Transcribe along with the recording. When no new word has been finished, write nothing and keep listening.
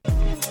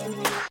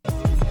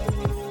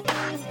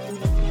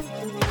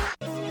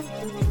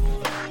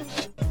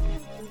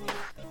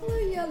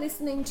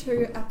listening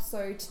to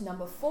episode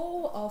number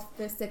 4 of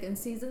the second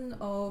season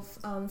of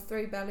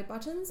Three Belly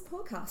Buttons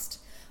podcast.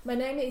 My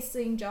name is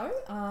Sing Jo.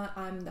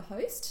 I'm the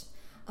host,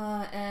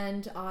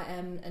 and I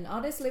am an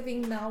artist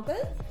living in Melbourne.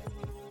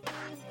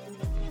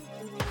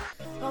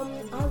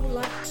 I would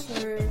like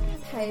to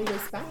pay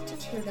respect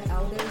to the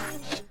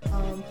elders,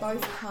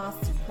 both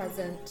past,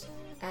 present,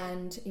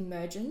 and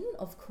emerging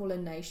of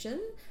Kulin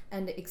Nation,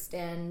 and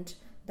extend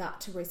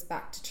that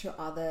respect to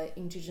other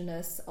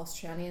Indigenous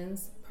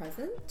Australians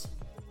present.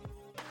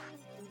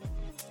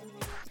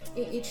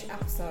 In each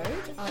episode,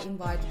 I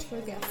invite 2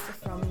 guests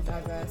from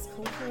diverse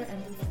culture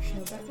and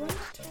professional background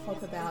to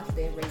talk about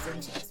their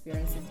recent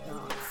experience in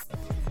arts.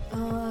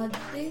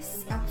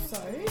 This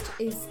episode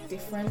is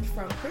different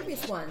from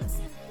previous ones.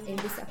 In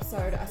this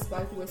episode, I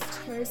spoke with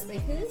 2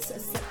 speakers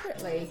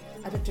separately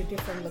at 2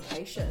 different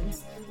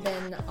locations.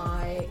 Then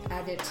I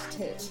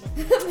edited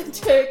the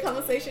 2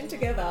 conversations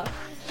together.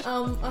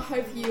 I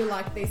hope you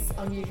like this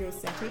unusual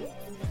setting.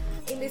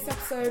 In this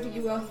episode,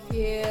 you will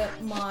hear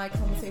my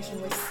conversation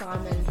with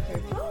Simon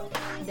Cooper,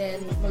 then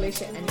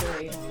Manisha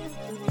Anjali.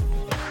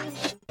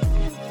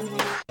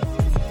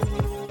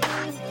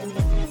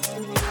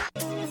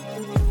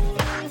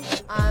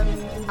 I'm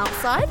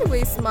outside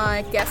with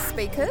my guest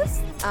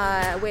speakers.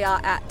 We are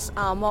at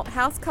Malt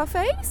House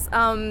Cafes.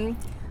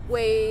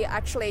 We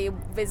actually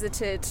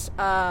visited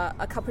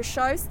a couple of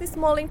shows this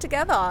morning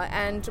together,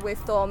 and we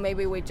thought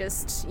maybe we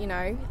just,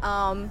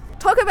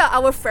 talk about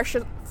our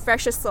fresher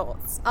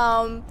thoughts.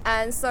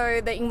 And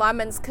so the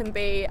environments can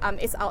be,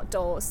 it's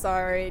outdoors,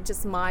 so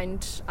just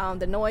mind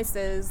the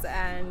noises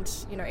and,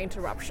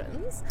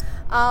 interruptions.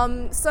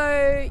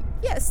 So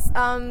yes,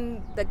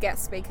 the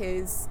guest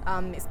speakers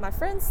is my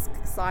friend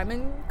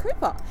Simon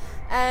Cooper.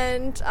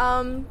 And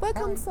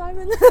welcome. Hi.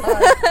 Simon.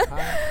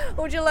 Hi.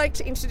 Would you like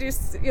to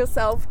introduce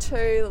yourself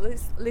to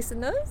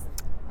listeners?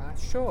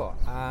 Sure.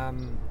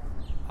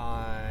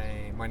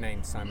 My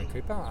name's Simon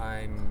Cooper.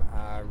 I'm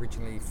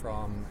originally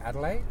from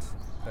Adelaide,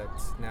 but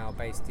now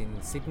based in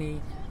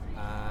Sydney,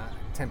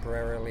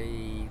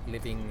 temporarily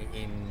living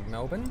in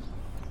Melbourne.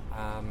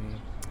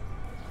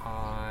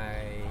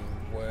 I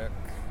work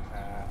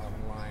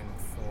online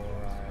for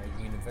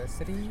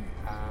university.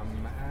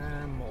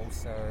 I'm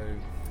also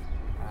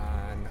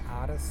an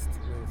artist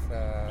with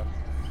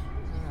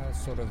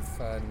sort of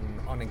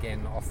an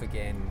on-again,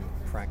 off-again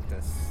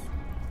practice.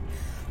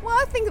 Well,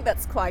 I think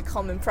that's quite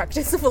common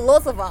practice for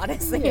lots of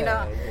artists,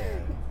 Yeah.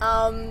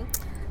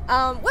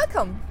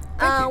 Welcome.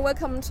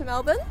 Welcome to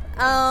Melbourne.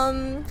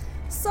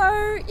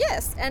 So,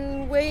 yes,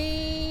 and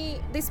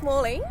this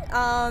morning,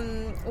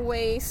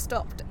 we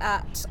stopped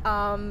at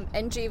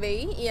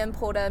NGV, Ian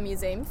Porter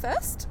Museum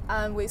first,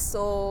 and we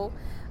saw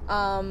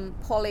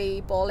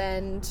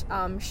Borland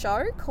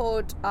show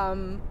called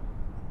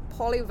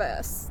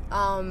Polyverse,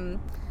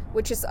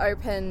 which is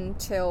open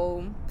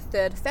till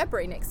 3rd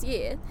February next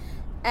year.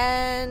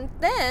 And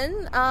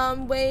then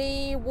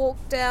we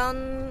walked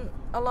down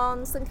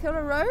along St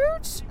Kilda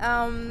Road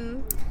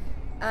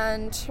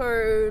and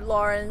to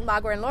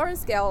Margaret and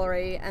Lawrence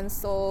Gallery and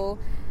saw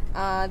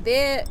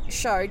their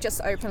show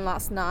just opened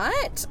last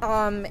night.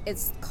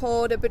 It's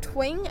called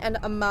Between and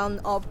Among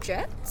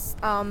Objects.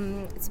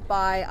 It's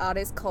by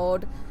artist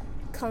called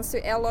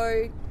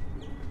Consuelo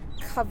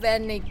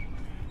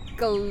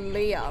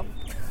Cavaniglia.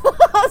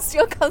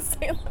 Still can't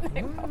say the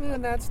name.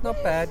 That's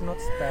not bad, not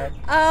so bad.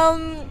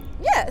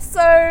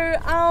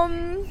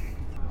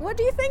 What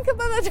do you think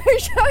about the 2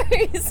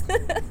 shows?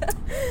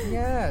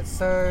 Yeah,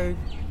 so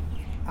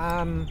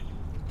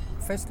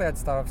firstly I'd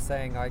start off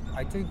saying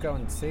I do go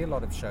and see a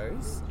lot of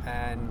shows,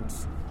 and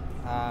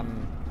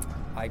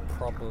I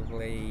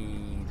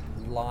probably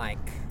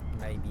like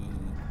maybe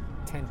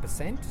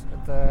 10%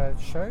 of the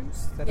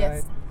shows that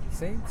Yes. I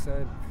see,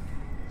 so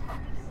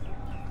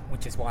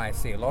which is why I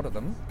see a lot of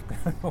them.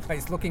 I'm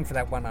always looking for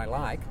that one I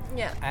like.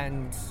 Yeah.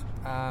 And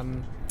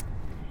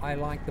I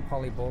like the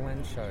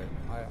Borland show.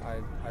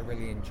 I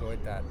really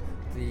enjoyed that.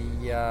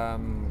 The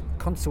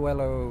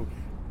Consuelo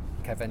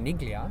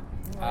Cavaniglia.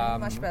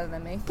 Much better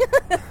than me.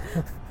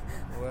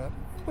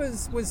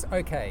 was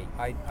okay.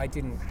 I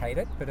didn't hate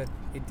it, but it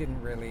didn't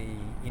really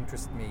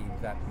interest me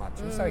that much.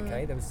 It was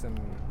okay. There was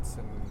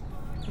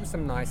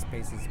some nice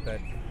pieces,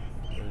 but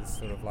it was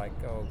sort of like,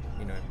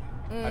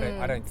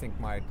 I don't think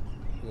my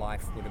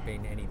life would have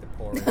been any the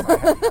poorer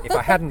if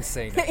I hadn't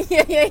seen it.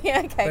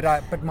 yeah, okay.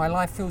 But my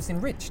life feels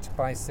enriched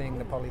by seeing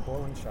the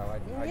Borland show. I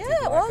did like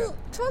well, it.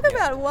 talk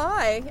about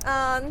why.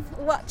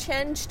 What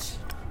changed?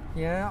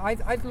 Yeah, I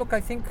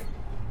think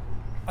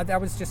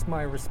that was just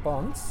my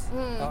response.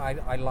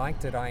 I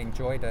liked it. I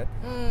enjoyed it.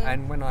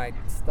 And when I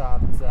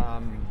start,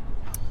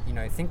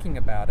 thinking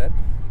about it,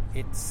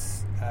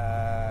 it's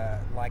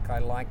like I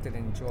liked it,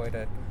 enjoyed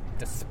it,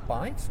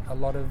 despite a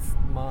lot of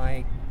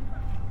my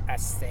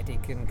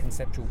aesthetic and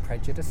conceptual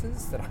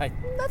prejudices that I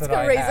That's that good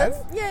I reason.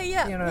 have.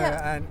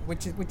 Yeah. And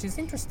which is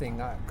interesting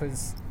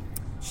because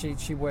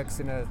she works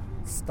in a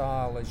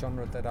style, a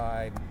genre that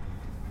I'm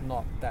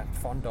not that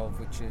fond of,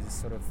 which is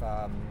sort of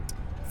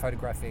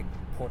photographic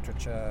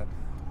portraiture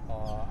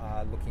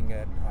are looking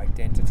at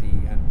identity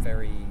and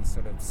very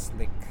sort of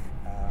slick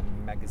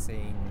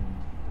magazine,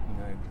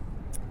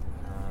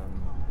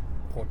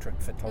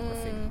 portrait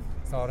photography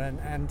style,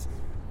 and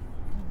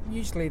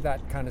usually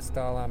that kind of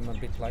style I'm a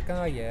bit like,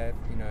 ho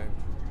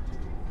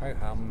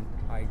hum.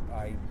 I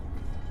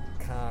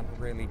can't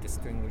really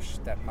distinguish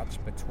that much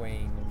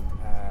between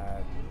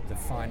the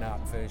fine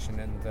art version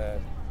and the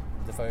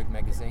Vogue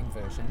magazine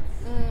version,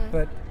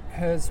 but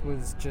hers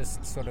was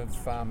just sort of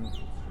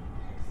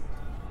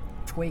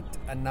tweaked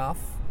enough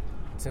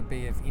to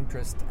be of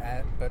interest,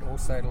 but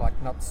also like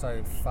not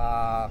so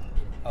far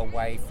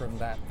away from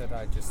that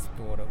I just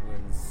thought it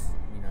was,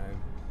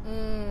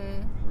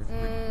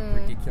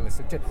 ridiculous.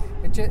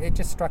 It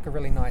just struck a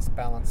really nice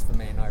balance for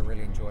me, and I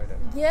really enjoyed it.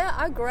 Yeah,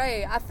 I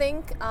agree. I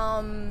think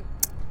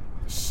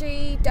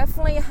she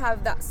definitely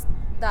have that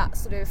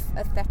sort of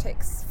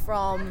aesthetics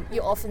from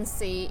you often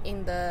see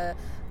in the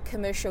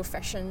commercial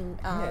fashion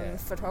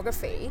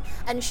photography,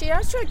 and she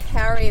actually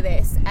carry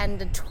this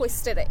and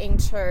twisted it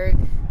into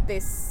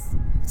this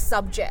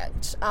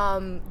subject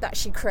that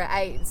she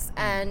creates,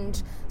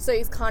 and so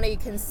it's kind of, you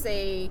can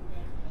see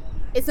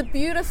it's a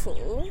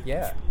beautiful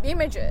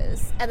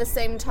images, at the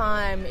same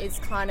time it's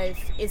a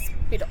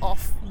bit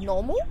off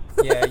normal.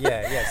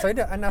 So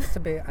enough to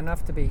be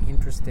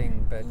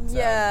interesting, but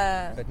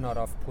not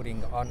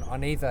off-putting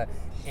on either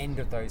end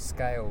of those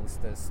scales.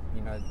 There's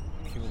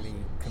purely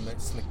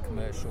slick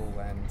commercial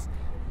and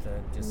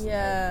the just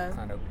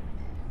kind of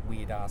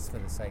weird ass for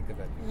the sake of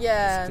it.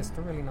 Yeah, it's just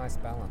a really nice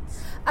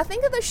balance. I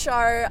think of the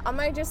show, I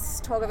might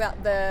just talk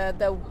about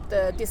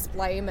the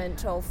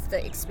displayment of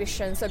the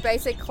exhibition. So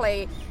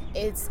basically,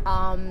 it's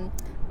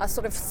a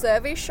sort of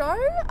survey show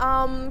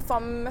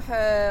from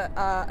her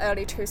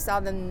early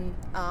 2000,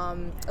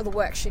 the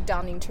work she'd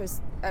done in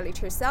early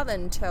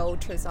 2000 till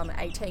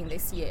 2018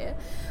 this year.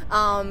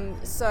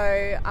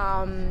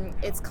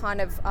 It's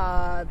kind of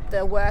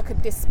the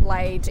work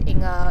displayed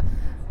in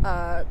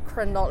a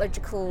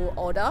chronological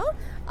order.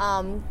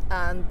 And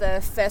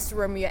the first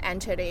room you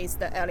entered is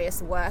the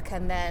earliest work,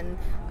 and then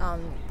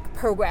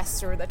progress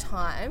through the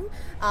time.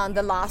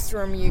 The last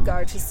room you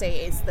go to see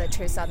is the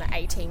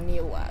 2018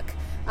 new work.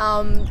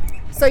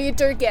 So you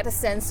do get a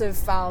sense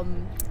of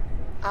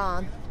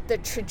the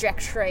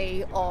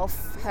trajectory of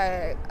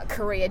her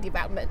career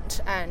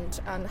development and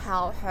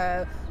how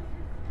her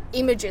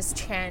images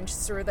change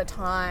through the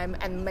time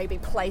and maybe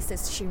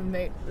places she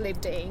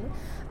lived in.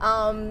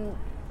 I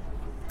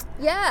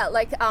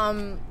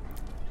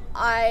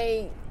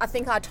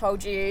think I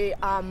told you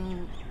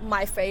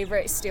my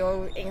favorite is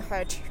still in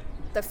her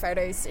the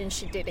photos and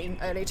she did in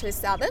early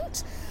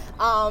 2000.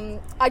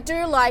 I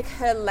do like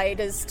her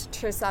latest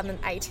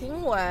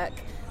 2018 work.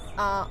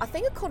 I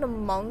think it's called a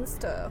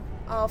Monster.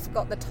 I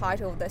forgot the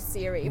title of the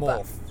series.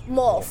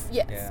 Morph.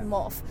 Yes,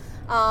 Morph.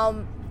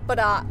 But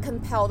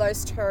compare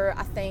those two,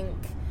 I think,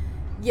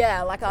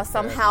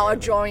 somehow are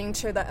drawing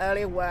to the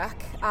earlier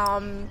work.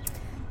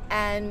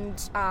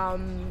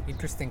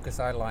 Interesting, because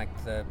I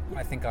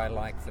think I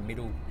like the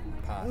middle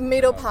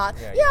part.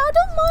 I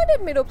don't mind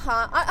the middle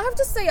part. I have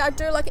to say, I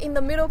do like in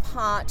the middle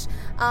part,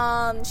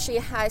 she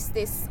has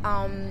this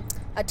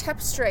a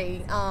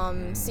tapestry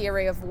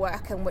series of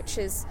work, and which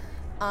is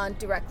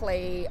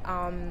directly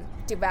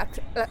developed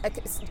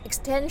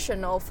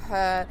extension of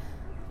her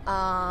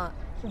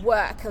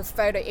work of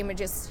photo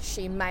images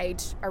she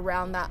made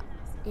around that,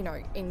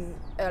 in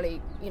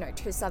early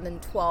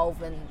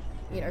 2012 and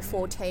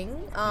 14.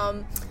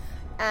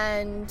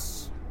 And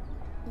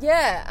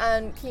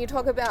can you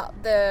talk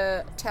about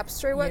the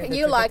tapestry work?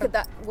 You like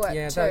that work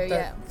too,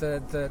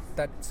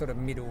 that sort of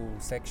middle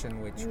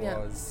section, which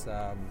was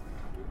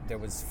there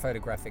was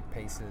photographic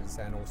pieces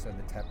and also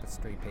the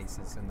tapestry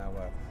pieces, and they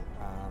were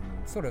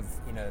sort of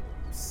in a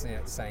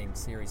same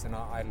series, and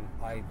I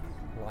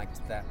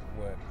liked that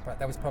work. But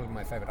that was probably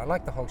my favourite. I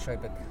liked the whole show,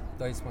 but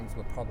those ones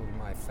were probably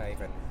my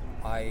favourite.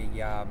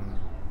 I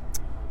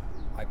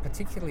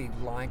particularly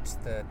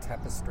liked the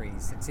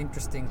tapestries. It's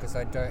interesting because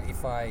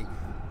if I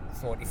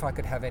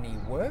could have any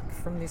work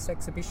from this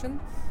exhibition,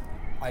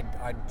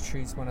 I'd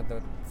choose one of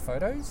the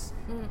photos.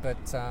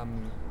 But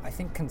I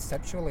think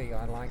conceptually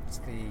I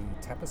liked the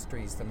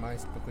tapestries the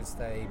most because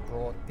they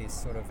brought this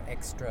sort of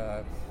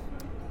extra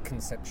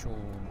conceptual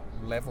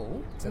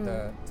level to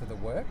the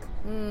work.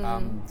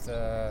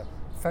 The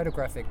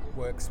photographic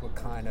works were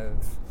kind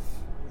of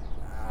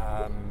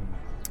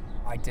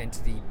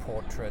identity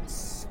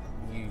portraits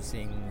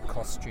using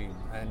costume,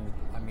 and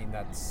I mean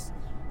that's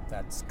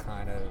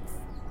kind of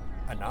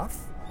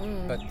enough.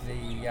 But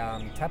the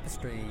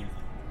tapestry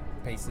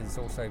pieces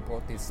also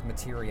brought this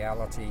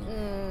materiality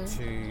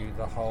to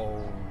the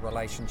whole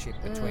relationship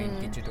between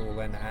digital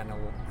and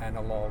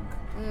analog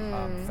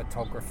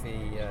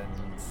photography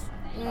and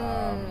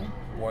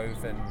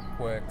woven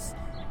works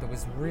that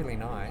was really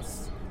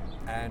nice.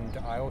 And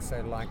I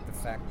also liked the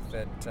fact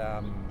that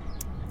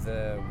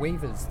the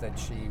weavers that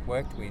she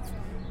worked with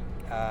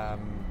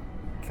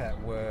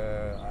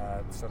were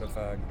sort of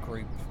a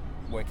group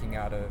working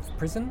out of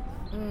prison,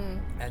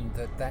 and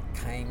that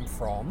came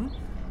from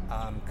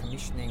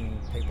commissioning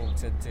people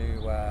to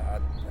do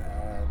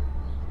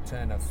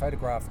turn a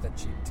photograph that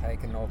she'd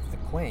taken of the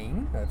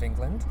Queen of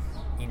England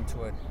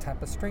into a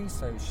tapestry.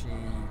 So she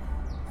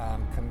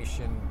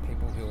commissioned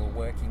people who were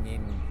working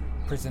in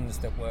prisons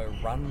that were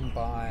run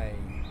by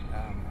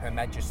Her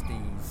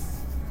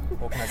Majesty's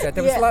organisation.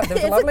 There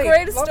was a lovely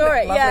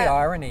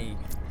irony.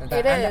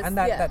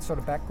 That sort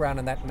of background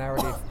and that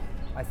narrative,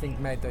 I think,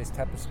 made those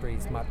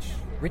tapestries much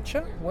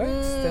richer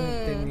works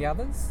than the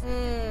others.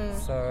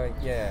 So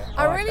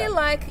I really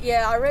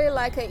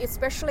like it,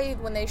 especially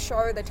when they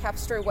show the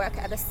tapestry work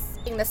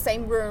in the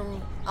same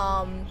room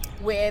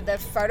where the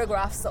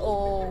photographs are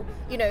all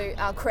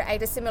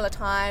create a similar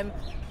time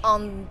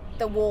on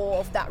the wall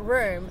of that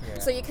room.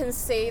 So you can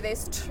see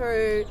there's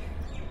two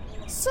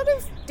sort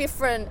of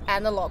different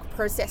analog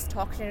process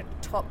talk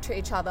to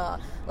each other.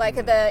 Like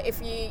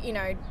if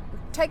you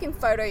taking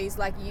photos,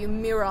 like you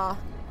mirror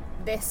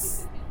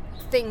this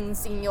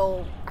things in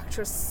your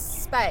actual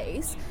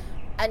space,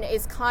 and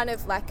it's kind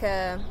of like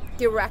a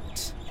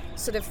direct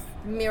sort of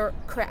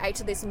create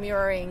this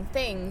mirroring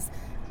things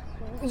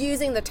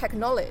using the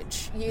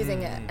technology, it,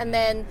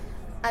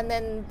 and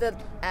then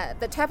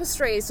the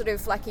tapestry is sort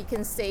of like you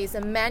can see is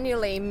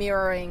manually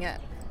mirroring it,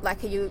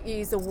 like you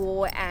use a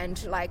wall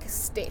and like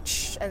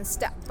stitch and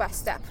step by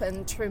step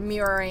and through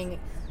mirroring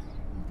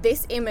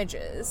these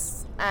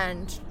images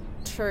and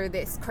through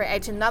this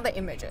create another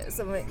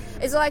images.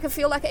 It's like I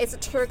feel like it's a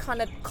true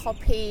kind of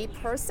copy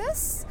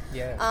process.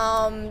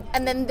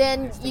 And then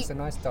there's a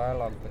nice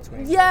dialogue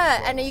between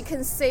and you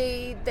can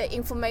see the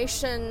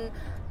information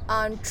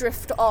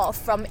drift off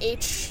from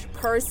each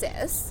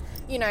process.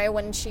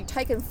 When she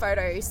taken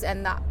photos,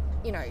 and that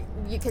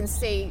you can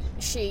see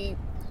she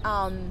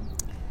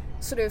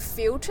sort of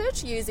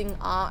filtered using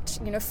art,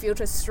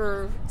 filters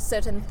through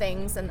certain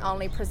things and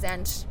only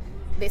present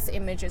these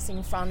images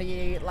in front of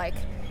you, like.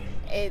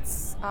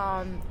 It's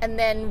and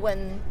then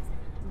when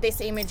this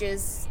image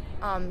is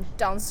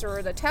done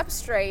through the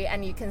tapestry,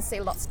 and you can see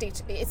lots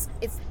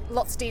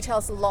of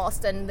details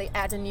lost, and they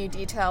add new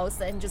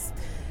details, and just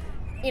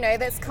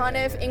there's kind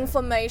of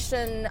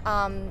information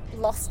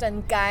lost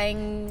and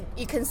gained.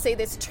 You can see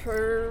this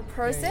true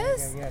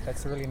process.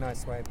 That's a really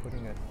nice way of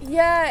putting it.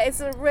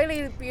 It's a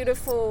really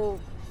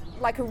beautiful,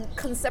 like a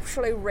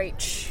conceptually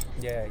rich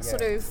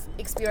sort of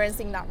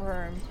experiencing that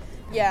room.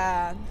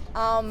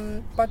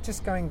 But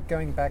just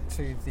going back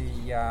to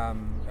the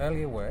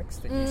earlier works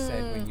that you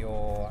said were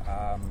your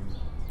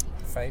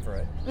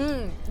favourite.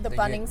 The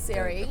Bunning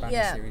series. The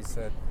Bunning series.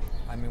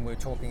 We were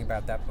talking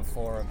about that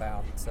before,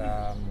 about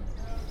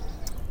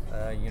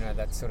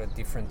that sort of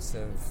difference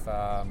of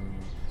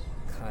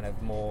kind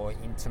of more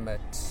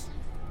intimate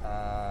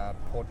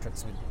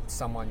portraits with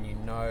someone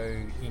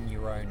in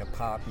your own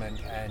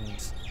apartment,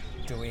 and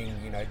doing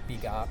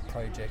big art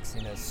projects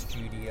in a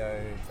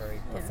studio, very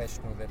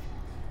professional. That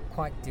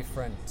quite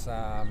different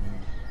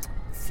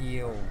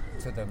feel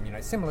to them.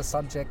 Similar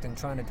subject and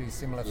trying to do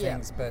similar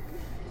things, but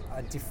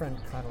a different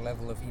kind of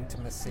level of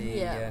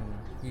intimacy. And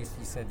you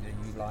said that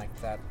you like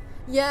that.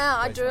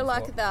 I do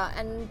like that,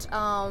 and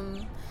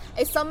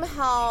it's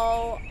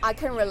somehow I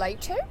can relate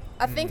to.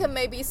 I think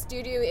maybe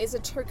studio is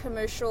too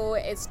commercial.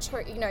 It's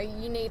too,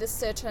 you need a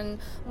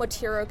certain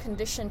material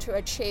condition to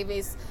achieve.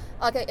 It's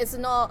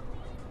not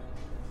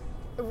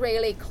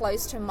really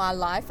close to my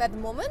life at the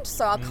moment,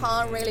 so I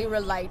can't really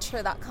relate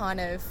to that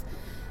kind of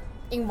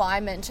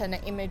environment and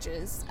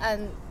images.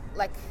 And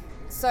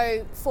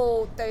so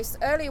for those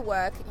early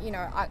work,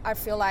 I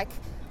feel like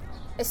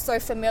it's so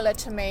familiar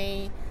to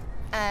me,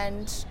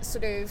 and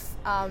sort of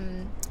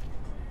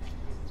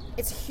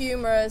it's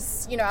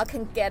humorous. I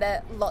can get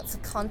it, lots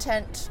of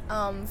content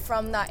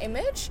from that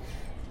image,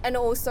 and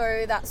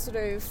also that sort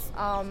of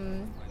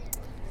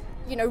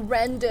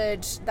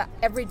rendered that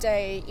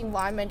everyday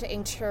environment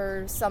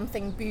into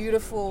something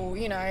beautiful,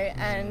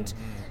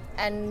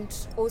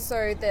 and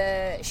also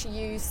she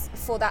used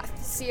for that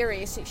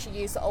series, she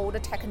used older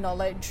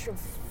technology of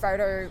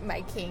photo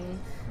making,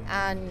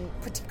 and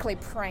particularly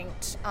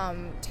print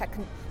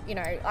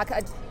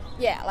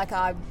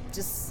I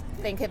just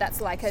think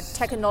that's like a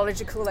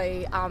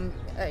technologically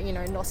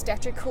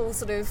nostalgical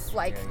sort of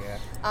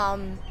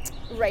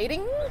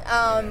rating.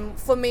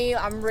 For me,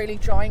 I'm really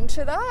drawing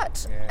to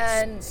that.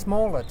 And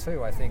smaller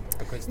too, I think,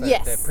 because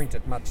they're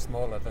printed much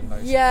smaller than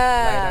those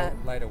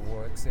later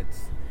works.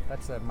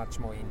 That's a much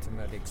more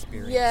intimate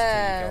experience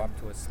to go up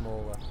to a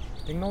smaller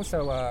thing, and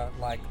also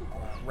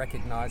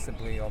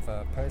recognisably of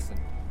a person.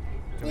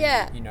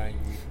 It's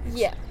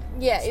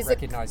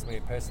recognisably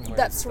a person.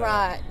 That's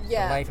right.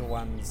 The later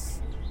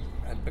ones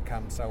have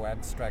become so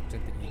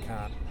abstracted that you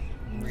can't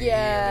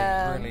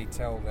really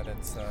tell that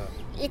it's.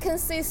 You can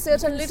see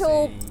certain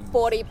little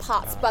body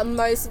parts, but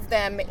most of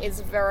them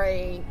is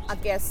very, I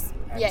guess,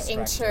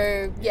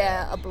 into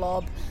a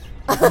blob.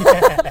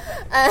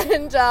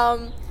 And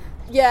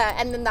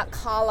and then that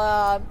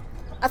colour.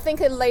 I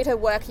think in later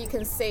work you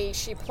can see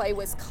she play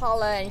with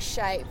colour and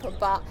shape,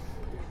 but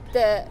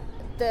the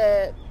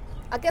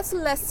I guess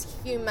less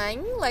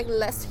human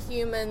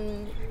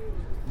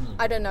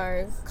I don't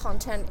know,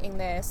 content in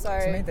there. So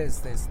to me, there's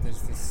this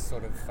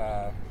sort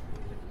of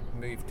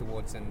move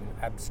towards an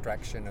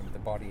abstraction of the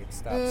body. It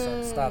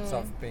starts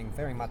off being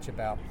very much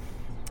about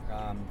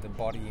the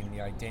body and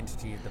the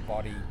identity of the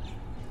body.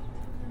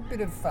 A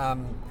bit of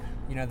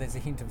there's a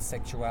hint of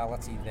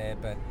sexuality there,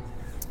 but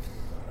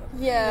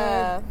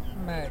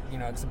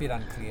it's a bit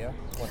unclear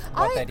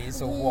what that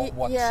is, or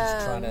what she's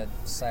trying to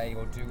say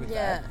or do with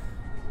that.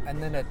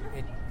 And then it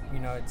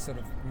sort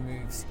of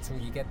moves till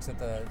you get to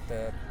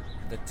the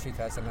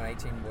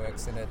 2018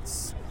 works, and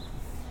it's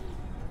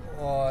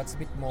a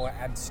bit more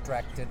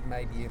abstracted,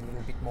 maybe a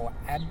little bit more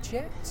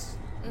abject.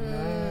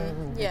 A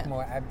bit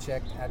more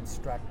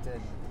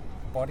abstracted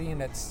body,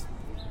 and it's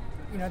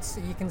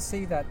you can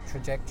see that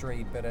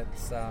trajectory, but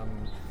it's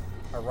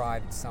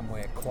arrived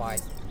somewhere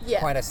quite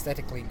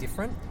aesthetically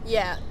different.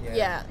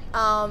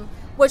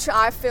 Which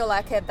I feel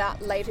like at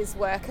that latest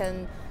work,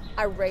 and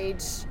I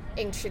read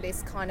into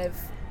this kind of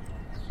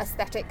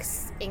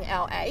aesthetics in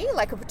LA,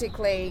 like a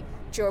particularly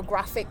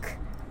geographic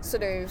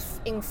sort of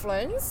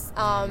influence,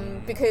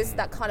 because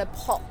that kind of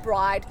pop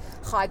bright,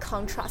 high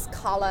contrast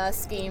color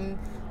scheme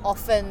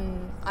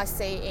often I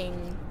see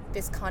in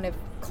this kind of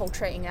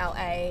culture in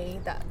LA,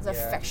 that the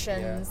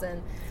fashions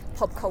and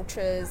pop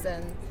cultures,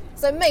 and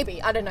so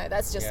maybe, I don't know,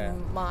 that's just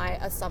my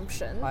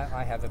assumption.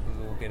 I have a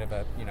little bit of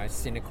a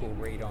cynical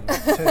read on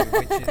that too,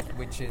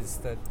 which is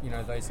that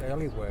those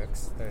early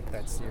works,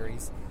 that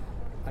series.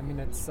 I mean,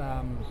 it's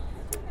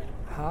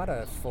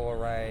harder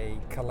for a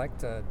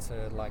collector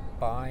to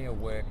buy a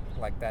work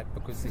like that,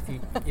 because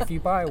if you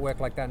buy a work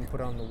like that and put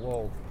it on the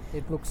wall,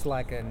 it looks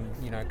like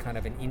kind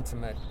of an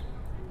intimate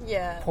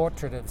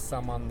portrait of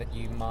someone that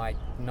you might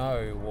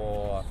know,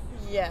 or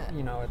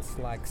it's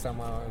like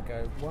someone would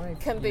go, why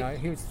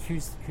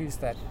who's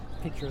that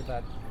picture of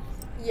that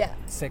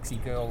sexy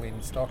girl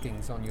in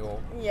stockings on your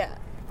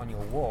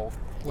wall,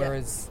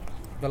 whereas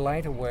the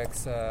later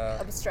works are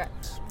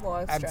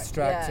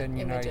abstract and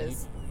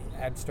images.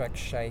 Abstract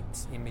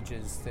shaped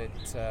images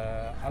that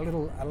are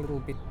a little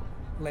bit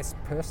less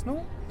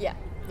personal.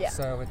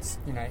 So it's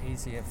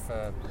easier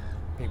for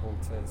people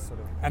to sort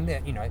of, and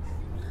they're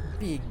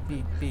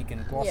big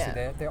and glossy.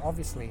 They're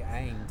obviously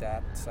aimed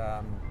at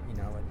a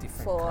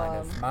different kind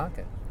of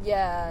market.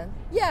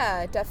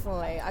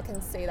 Definitely, I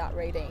can see that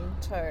reading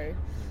too.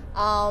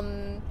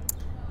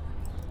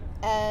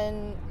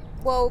 And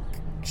well,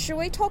 should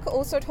we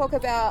also talk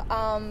about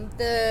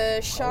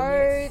the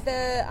show,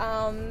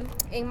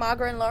 in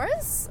Margaret and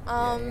Lawrence?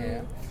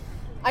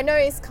 I know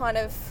it's kind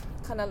of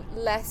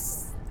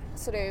less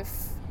sort of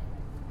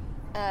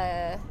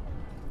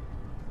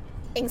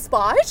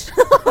inspired.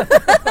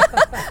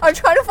 I'm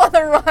trying to find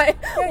the right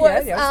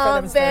words.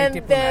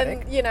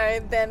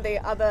 Than the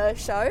other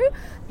show,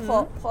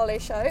 Polly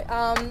show,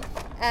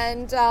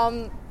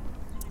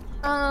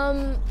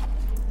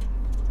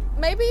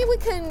 maybe we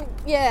can,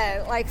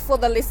 for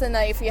the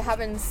listener, if you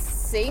haven't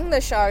seen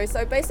the show,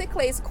 so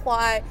basically it's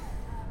quite,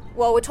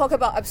 well, we talk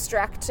about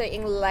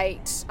abstracting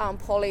late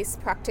Polly's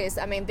practice.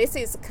 I mean, this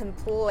is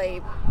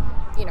completely,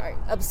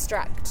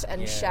 abstract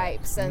and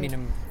shapes and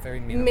very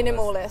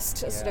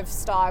minimalist sort of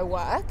style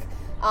work.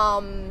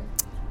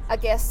 I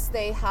guess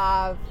they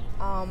have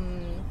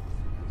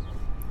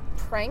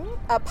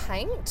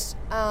paint,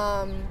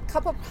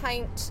 cup of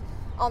paint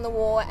on the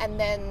wall, and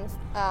then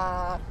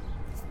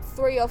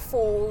 3 or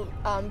 4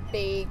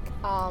 big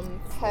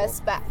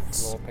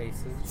perspex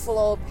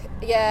floor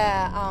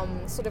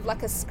pieces. Sort of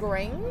like a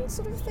screen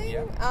sort of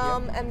thing.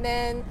 And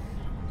then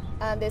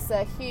there's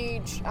a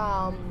huge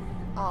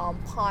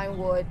pine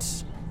wood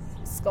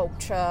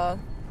sculpture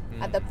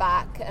at the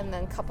back, and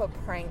then cup of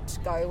print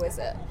go with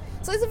it.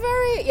 So it's a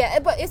very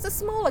but it's a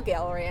smaller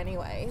gallery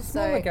anyway.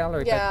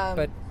 Gallery,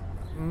 but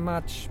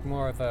much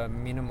more of a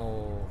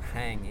minimal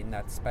hang in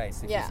that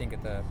space. If you think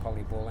of the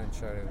Polly Borland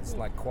show, it was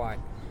quite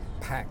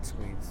packed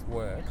with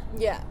work.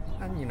 And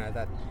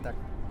that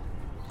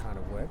kind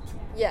of worked.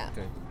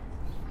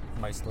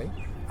 Mostly.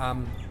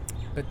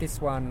 But this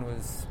one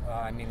was,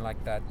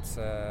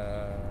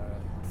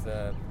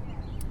 the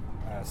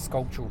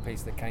sculptural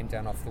piece that came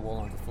down off the wall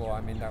onto the floor.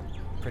 I mean, that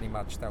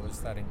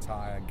was that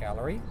entire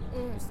gallery.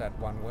 Was that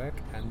one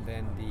work, and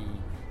then the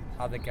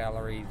other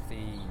gallery,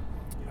 the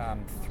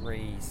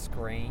 3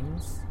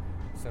 screens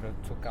sort of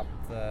took up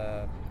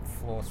the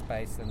floor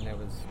space, and there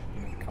was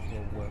a couple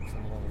of works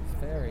on the wall. It was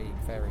very,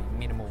 very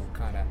minimal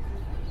kind of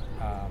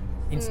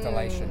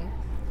installation.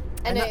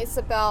 And it's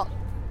about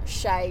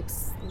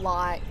shapes,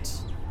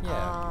 light.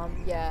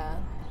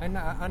 And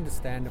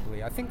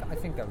understandably, I think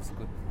that was a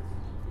good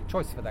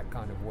choice for that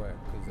kind of work,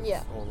 because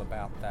it's all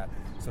about that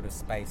sort of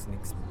space and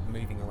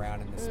moving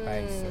around in the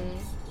space.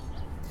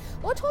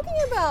 Well, talking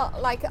about,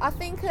 I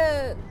think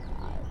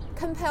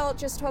compelled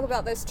just talk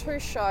about those 2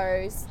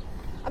 shows.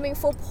 I mean,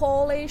 for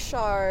Polly's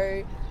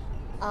show,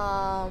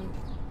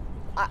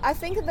 I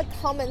think the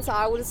comments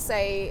I would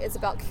say is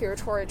about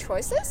curatorial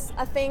choices.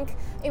 I think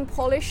in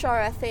Polly's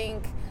show,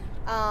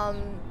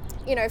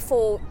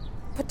 for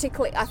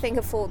particularly, I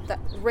think for the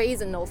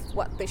reason of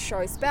what this show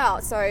is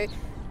about. So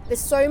there's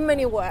so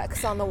many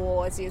works on the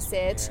wall, as you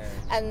said,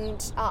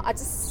 and I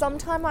just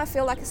sometimes I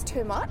feel like it's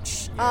too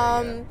much.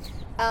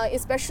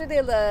 Especially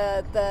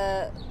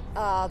the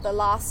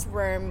last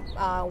room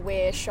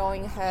where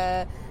showing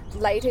her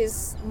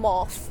latest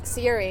Moth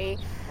series.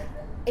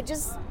 It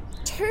just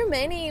too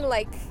many,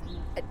 like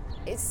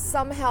it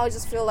somehow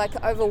just feel like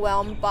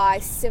overwhelmed by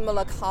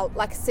similar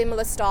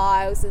similar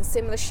styles and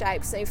similar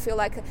shapes, and you feel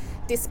like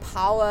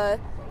dispower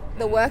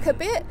the work a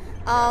bit.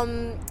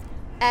 And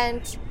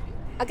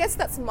I guess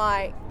that's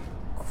my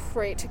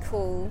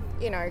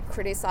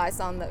criticize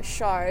on the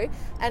show.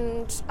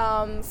 And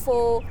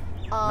for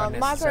not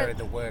necessarily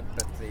the work,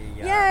 but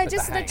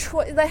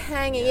the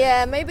hanging.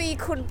 Yeah, maybe it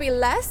could be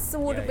less.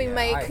 Would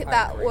make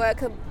that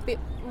work a bit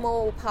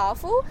more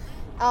powerful.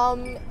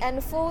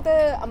 And for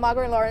the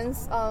Margaret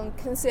Lawrence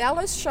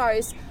Consuelo's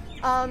shows,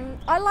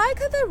 I like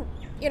the,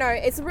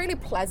 it's really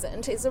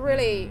pleasant. It's a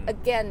really,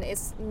 again,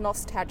 it's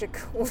nostalgic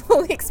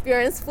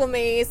experience for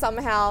me.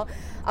 Somehow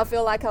I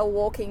feel like I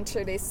walk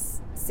into this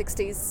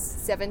 60s,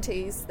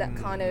 70s, that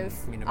kind of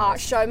art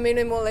show,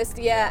 minimalist,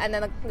 and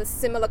then the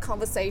similar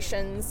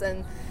conversations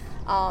and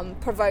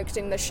provoked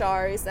in the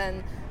shows.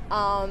 And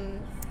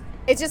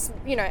it's just,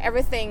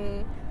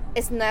 everything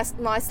is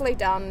nicely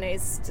done.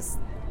 It's just,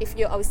 if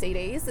you're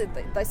OCDs,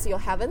 those are your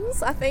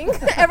heavens, I think.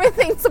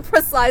 Everything's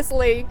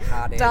precisely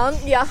done.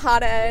 Yeah,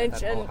 hard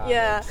edge.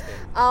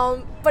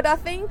 But I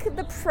think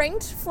the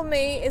print for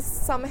me is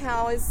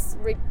somehow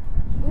it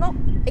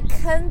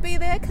can be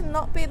there,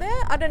 cannot be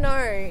there. I don't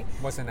know.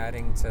 Wasn't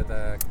adding to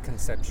the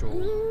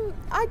conceptual.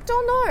 I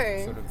don't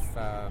know. Sort of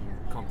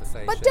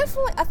conversation. But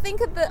definitely, I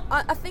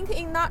think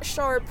in that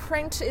show,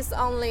 print is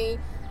only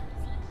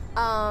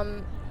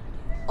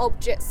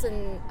objects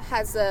and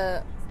has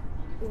a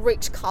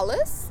rich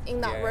colours in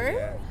that room.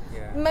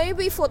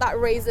 Maybe for that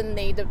reason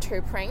needed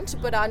to print,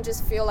 but I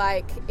just feel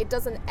like it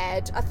doesn't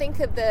add. I think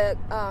the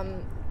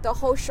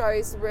whole show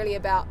is really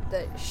about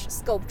the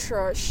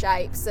sculpture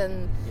shapes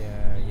and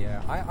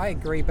I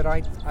agree, but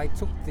I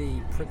took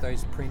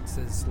those prints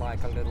as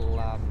like a little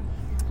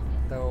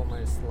they're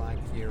almost like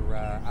your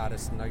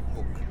artist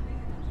notebook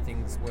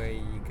things where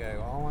you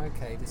go, oh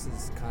okay, this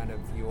is kind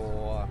of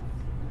your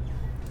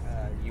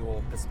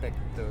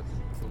perspective,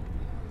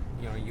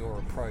 your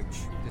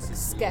approach. This is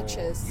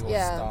sketches, your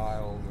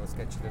style, your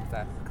sketches of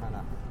that kind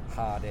of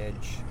hard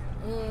edge,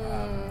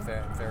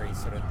 very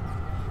sort of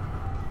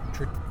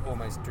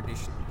almost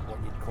traditional, what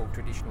you'd call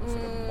traditional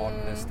sort of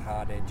modernist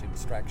hard edge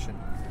abstraction,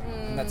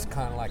 and that's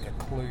kind of like a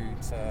clue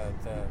to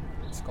the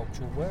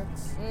sculptural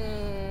works.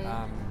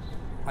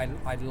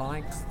 I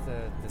liked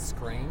the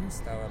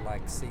screens; they were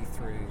like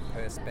see-through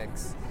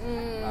perspex.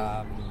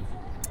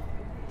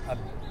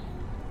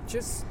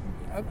 Just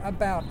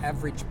about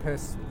average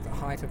the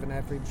height of an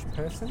average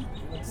person,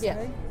 let's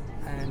say,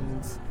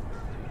 and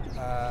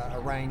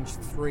arranged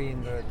three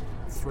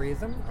of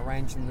them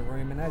arranged in the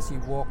room, and as you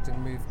walked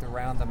and moved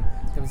around them,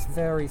 there was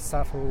very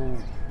subtle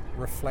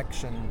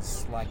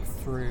reflections like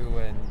through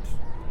and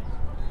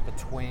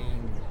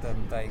between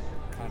them. They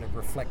kind of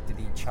reflected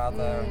each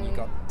other, and you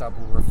got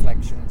double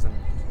reflections and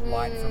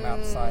light from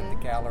outside the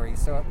gallery.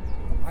 So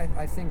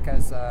I think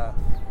as an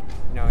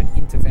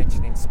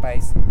intervention in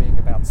space and being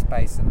about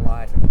space and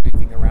light and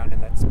moving around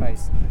in that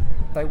space,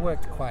 they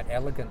worked quite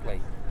elegantly.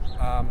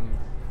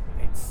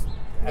 As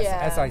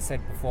I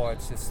said before,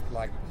 it's just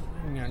like,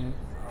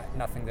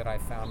 nothing that I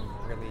found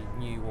really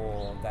new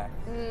or that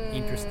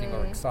interesting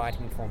or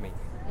exciting for me.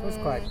 It was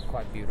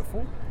quite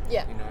beautiful.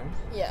 It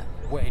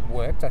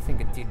worked. I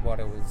think it did what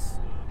it was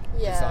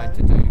designed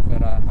to do,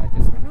 but I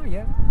just went,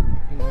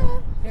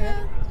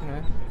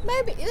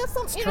 maybe that's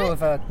something. It's true of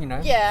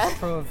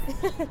true of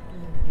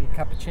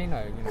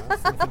cappuccino.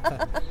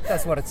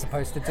 That's what it's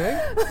supposed to do.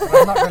 But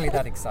I'm not really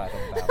that excited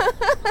about it.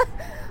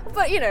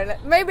 But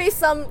maybe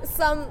some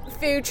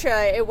future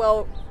it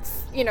will.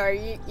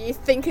 You're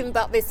thinking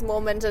about this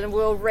moment and it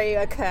will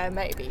reoccur.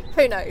 Maybe,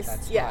 who knows?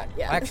 That's right.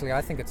 Yeah. Actually,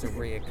 I think it's a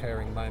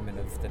reoccurring moment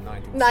of the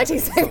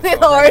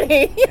 1970s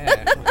already.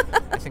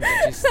 I think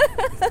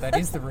that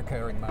is the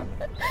recurring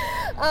moment.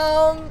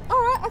 All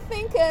right, I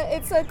think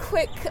it's a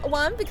quick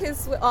one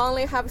because we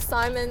only have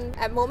Simon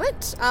at the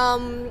moment.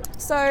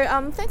 So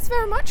thanks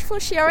very much for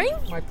sharing.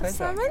 My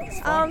pleasure.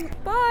 Simon.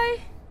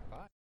 Bye.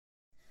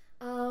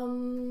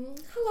 Hello,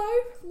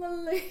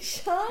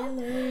 Manisha.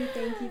 Hello,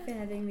 thank you for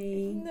having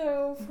me.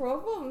 No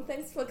problem.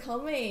 Thanks for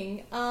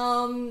coming.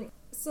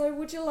 So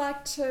would you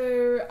like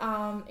to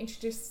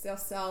introduce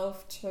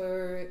yourself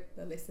to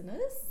the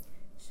listeners?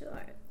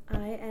 Sure.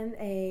 I am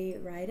a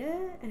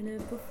writer and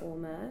a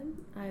performer.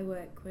 I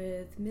work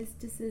with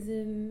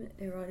mysticism,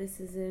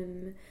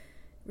 eroticism,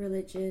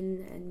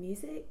 religion and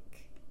music.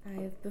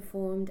 I have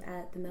performed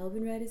at the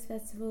Melbourne Writers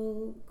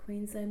Festival,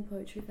 Queensland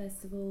Poetry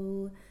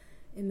Festival,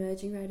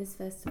 Emerging Writers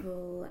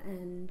Festival,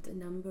 and a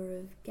number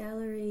of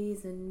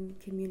galleries and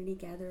community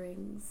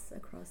gatherings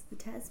across the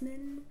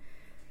Tasman.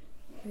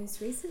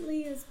 Most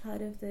recently as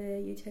part of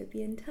the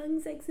Utopian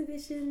Tongues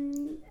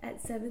exhibition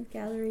at 7th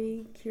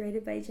Gallery,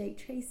 curated by Jake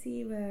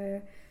Tracy,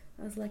 where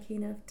I was lucky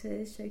enough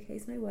to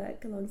showcase my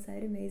work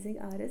alongside amazing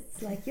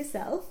artists like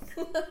yourself.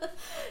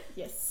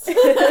 Yes.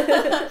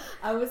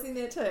 I was in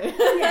there too.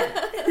 Yeah.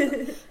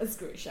 It's a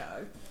great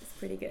show. It's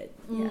pretty good.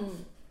 Yeah.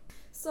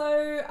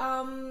 So,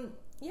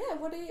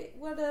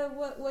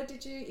 what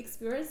did you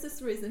experience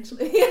this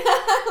recently?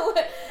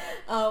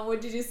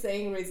 What did you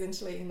sing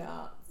recently in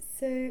art?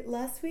 So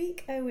last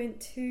week I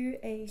went to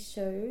a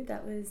show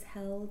that was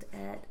held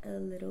at a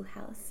little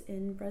house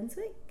in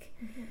Brunswick.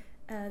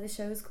 The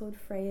show was called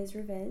Freya's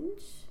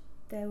Revenge.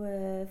 There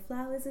were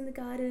flowers in the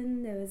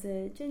garden, there was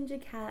a ginger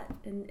cat,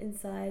 and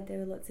inside there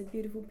were lots of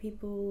beautiful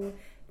people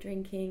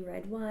drinking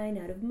red wine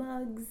out of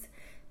mugs.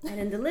 And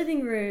in the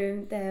living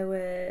room there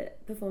were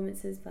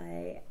performances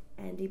by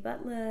Andy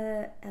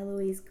Butler,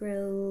 Eloise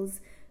Grills,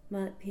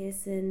 Mark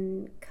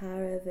Pearson,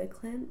 Cara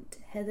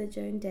Verklempt, Heather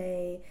Joan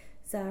Day,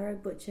 Zara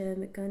Butcher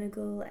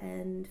McGonigal,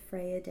 and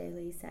Freya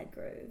Daly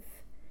Sadgrove.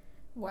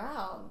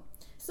 Wow.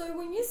 So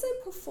when you say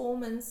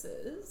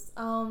performances,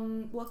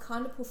 what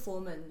kind of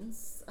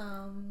performance?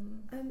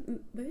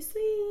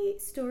 Mostly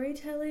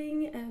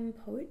storytelling and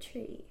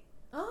poetry.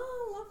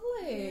 Oh,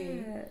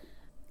 lovely.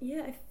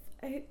 Yeah.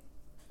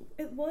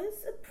 It was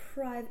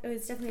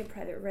definitely a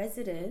private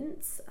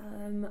residence.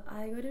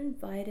 I got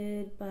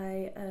invited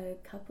by a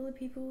couple of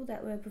people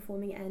that were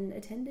performing and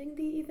attending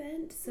the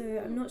event,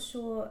 so I'm not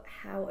sure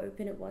how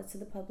open it was to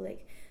the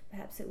public.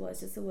 Perhaps it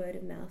was just a word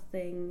of mouth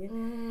thing.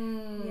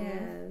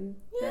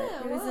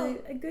 But there was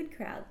a good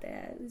crowd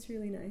there. It was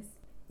really nice.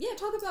 Yeah,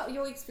 talk about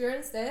your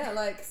experience there.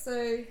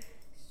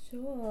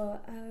 Sure.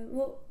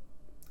 Well,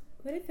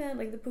 what I found,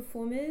 the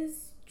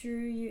performers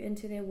drew you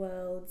into their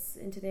worlds,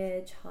 into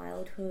their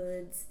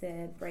childhoods,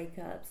 their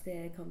breakups,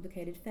 their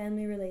complicated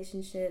family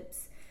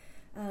relationships,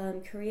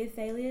 career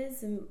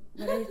failures. And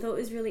what I thought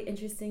was really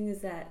interesting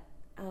is that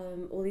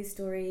all these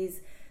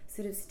stories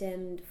sort of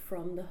stemmed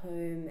from the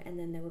home and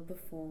then they were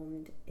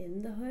performed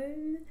in the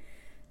home.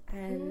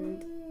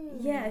 And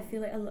I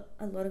feel like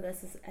a lot of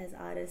us as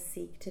artists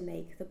seek to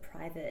make the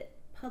private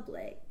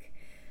public.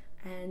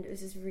 And it was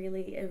just a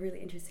really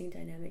interesting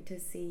dynamic to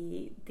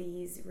see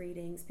these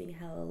readings being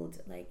held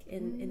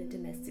in a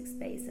domestic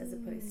space as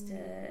opposed to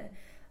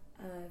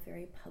a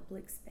very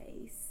public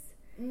space.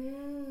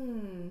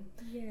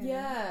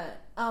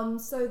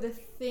 So the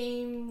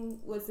theme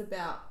was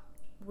about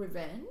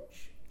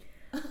revenge.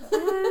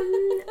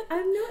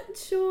 I'm not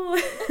sure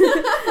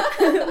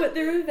what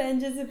the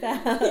revenge is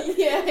about.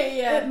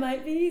 It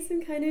might be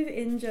some kind of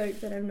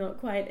in-joke that I'm not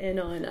quite in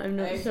on. I'm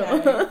not sure.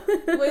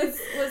 Was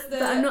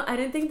there... But I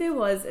don't think there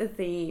was a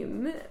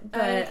theme,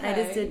 but I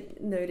just did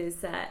notice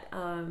that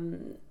there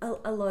were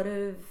a lot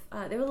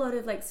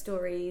of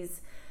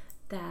stories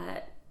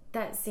that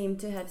seemed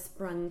to have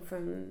sprung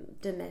from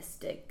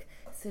domestic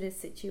sort of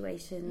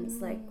situations.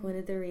 One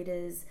of the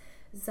readers,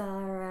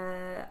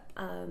 Zara,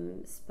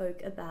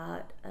 spoke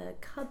about a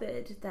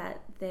cupboard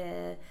that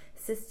their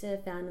sister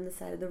found on the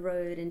side of the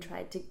road and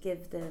tried to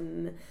give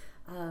them,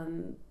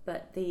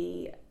 but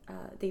the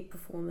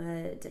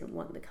performer didn't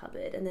want the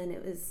cupboard. And then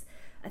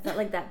I felt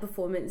like that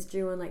performance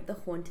drew on the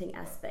haunting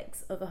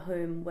aspects of a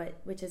home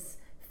which is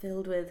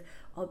filled with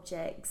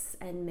objects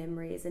and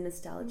memories and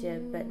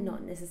nostalgia, but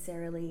not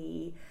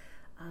necessarily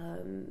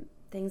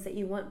things that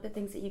you want, but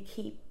things that you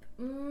keep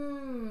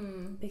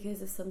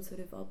because of some sort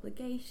of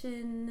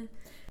obligation.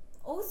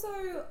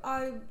 Also,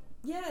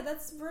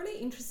 that's really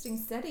interesting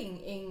setting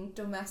in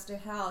domestic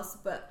house,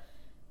 but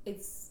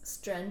it's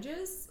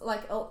strangers.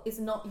 It's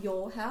not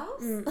your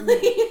house.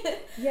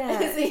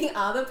 It's in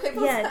other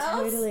people's house. Yeah,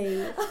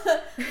 totally.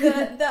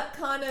 that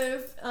kind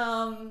of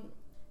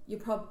you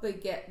probably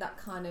get that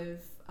kind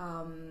of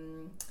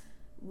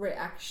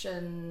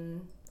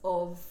reaction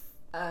of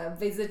a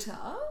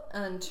visitor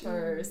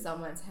into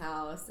someone's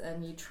house,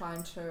 and you're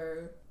trying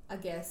to, I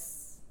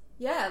guess,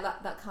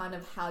 that kind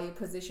of how you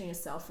position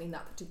yourself in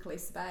that particular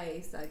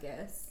space, I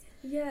guess.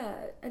 Yeah,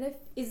 and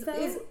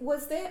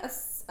was there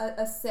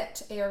a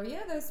set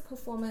area, those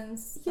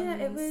performance? Yeah,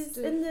 it was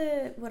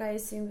in what I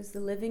assume was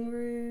the living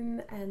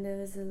room, and there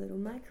was a little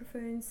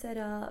microphone set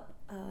up.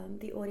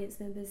 The audience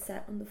members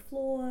sat on the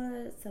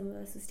floor. Some of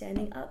us were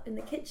standing up in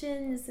the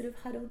kitchen, sort of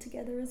huddled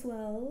together as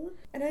well.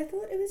 And I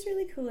thought it was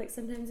really cool.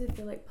 Sometimes I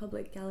feel like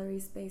public gallery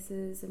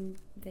spaces and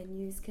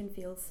venues can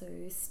feel so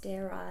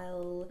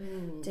sterile,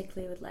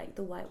 particularly with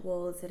the white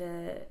walls that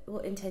are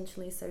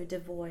intentionally so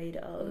devoid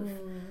of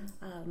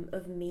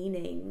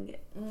meaning.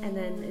 And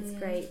then it's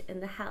great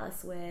in the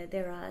house where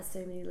there are so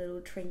many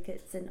little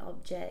trinkets and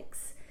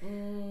objects.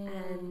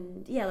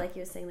 And like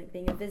you were saying,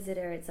 being a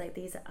visitor, it's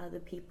these are other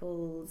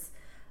people's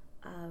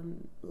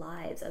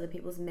lives, other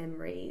people's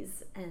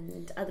memories,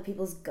 and other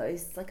people's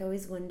ghosts. I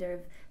always wonder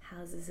if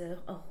houses are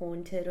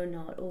haunted or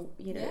not, or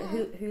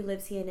who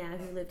lives here now,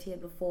 who lived here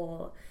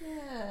before.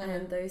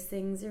 And those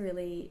things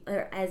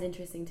are as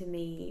interesting to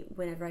me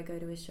whenever I go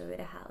to a show at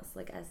a house,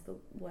 as the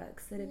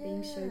works that are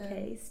being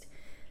showcased.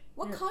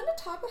 What kind of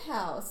type of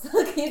house?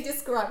 Can you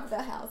describe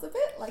the house a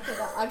bit?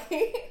 Without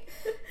arguing?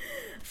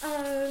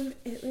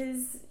 It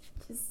was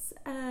just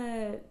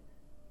a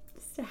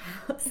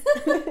house.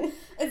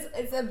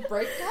 It's It's a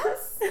brick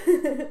house?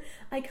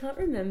 I can't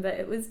remember.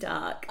 It was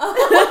dark.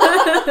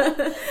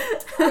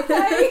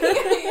 Okay.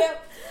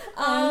 Yep.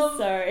 I'm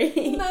sorry.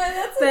 No,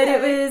 that's But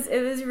okay.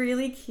 it was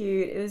really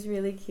cute. It was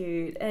really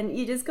cute. And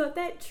you just got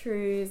that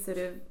true sort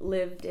of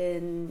lived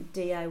in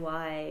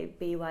DIY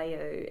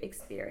BYO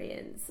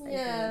experience. I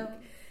Yeah. think.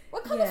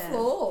 What kind of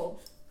floor?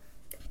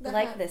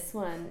 Like this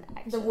one,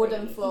 actually. The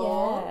wooden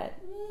floor.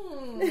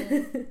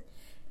 Yeah.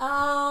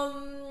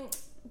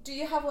 Do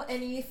you have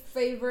any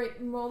favorite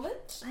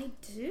moment? I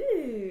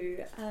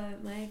do.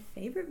 My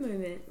favorite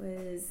moment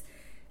was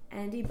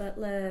Andy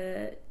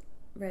Butler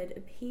read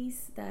a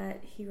piece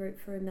that he wrote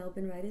for a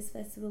Melbourne Writers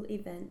Festival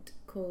event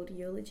called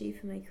Eulogy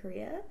for My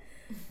Career.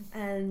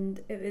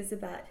 And it was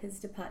about his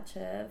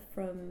departure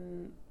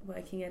from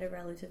working at a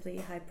relatively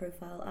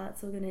high-profile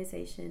arts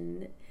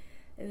organisation.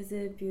 It was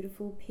a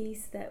beautiful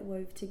piece that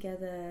wove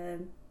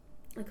together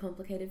a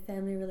complicated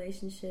family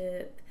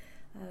relationship,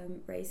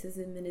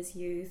 racism in his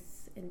youth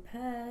in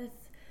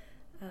Perth,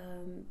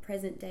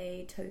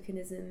 present-day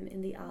tokenism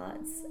in the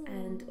arts,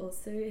 and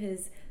also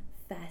his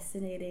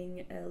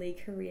fascinating early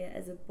career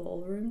as a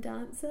ballroom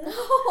dancer.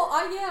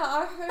 Oh, yeah,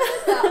 I heard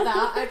about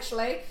that,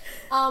 actually.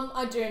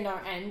 I do know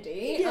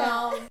Andy.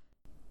 Yeah.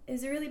 It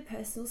was a really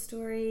personal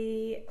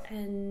story,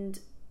 and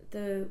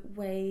the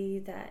way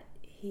that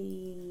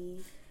he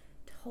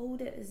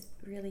told it is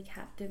really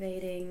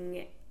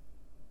captivating.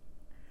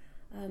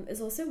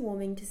 It's also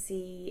warming to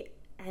see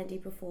Andy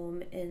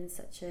perform in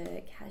such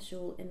a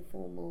casual,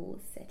 informal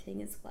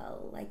setting as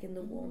well, like in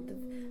the warmth of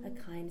a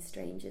kind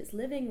stranger's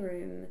living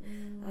room.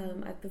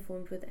 I've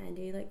performed with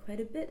Andy like quite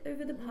a bit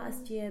over the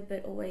past year,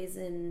 but always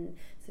in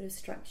sort of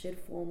structured,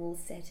 formal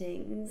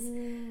settings.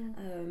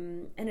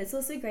 And it's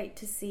also great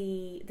to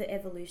see the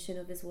evolution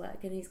of his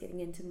work, and he's getting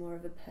into more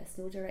of a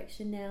personal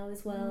direction now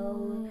as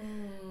well.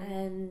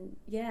 And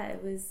yeah,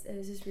 it was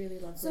just really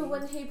lovely. So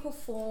when he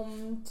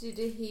performed, did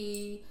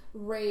he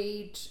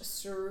read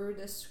through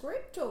the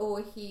script or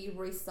he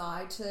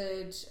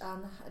recited?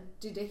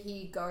 Did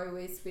he go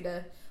with bit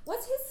of what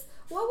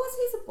was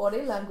his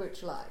body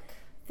language like?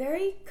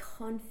 Very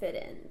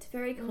confident.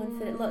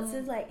 Lots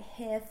of like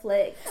hair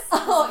flicks.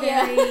 Oh,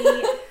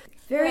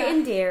 Very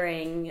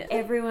endearing.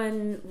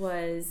 Everyone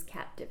was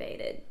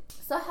captivated.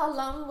 So how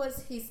long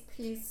was his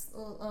piece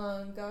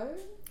go?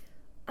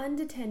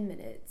 Under 10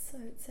 minutes, I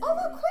would say. Oh,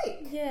 that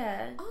quick.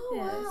 Yeah. Oh,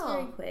 yeah, wow. It's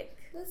very quick.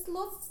 There's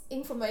lots of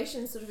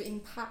information sort of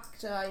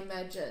impact, I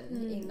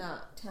imagine, in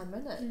that 10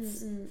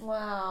 minutes.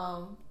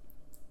 Wow.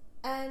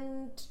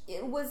 And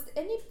it was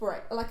any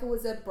break, like it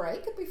was a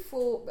break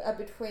before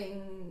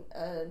between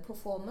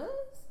performers?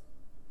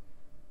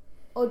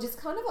 Or just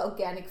kind of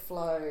organic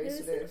flow? It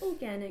was an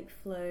organic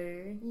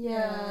flow.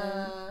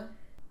 Yeah.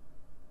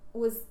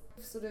 Was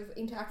sort of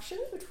interaction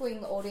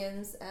between the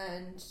audience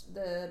and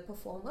the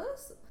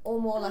performers, or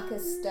more like a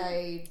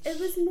stage? It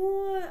was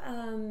more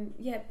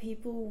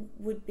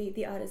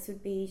the artists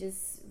would be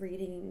just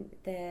reading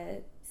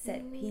their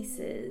set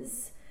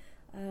pieces,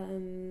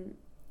 and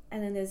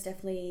then there's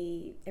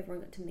definitely everyone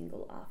got to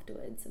mingle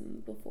afterwards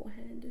and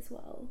beforehand as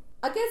well.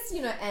 I guess,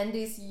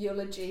 Andy's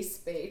eulogy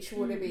speech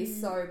would be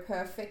so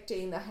perfect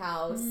in the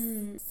house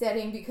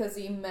setting, because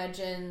you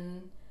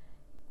imagine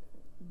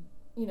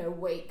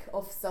week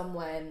of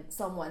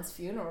someone's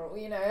funeral, or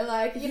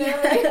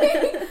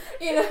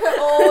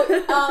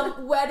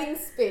wedding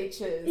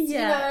speeches,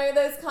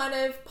 those kind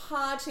of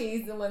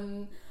parties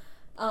when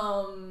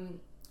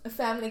a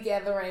family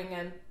gathering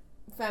and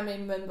family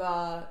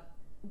member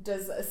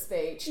does a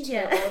speech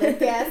to all the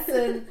guests,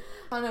 and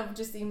kind of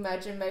just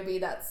imagine maybe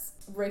that's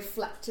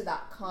reflect to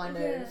that kind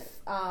of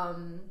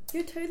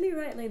You're totally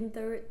right. Like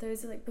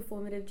those are like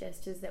performative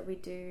gestures that we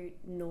do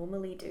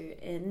normally do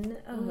in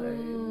a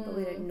home, but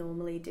we don't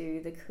normally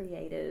do the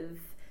creative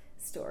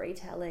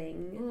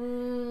storytelling.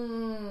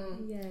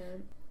 Yeah.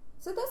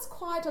 So that's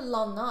quite a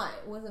long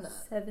night, wasn't it?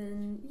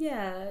 7.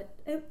 Yeah.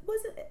 It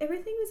wasn't.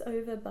 Everything was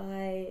over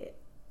by,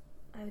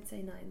 I would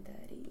say,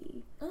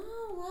 9:30.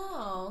 Oh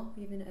wow.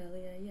 Even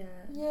earlier.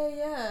 Yeah.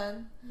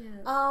 Yeah.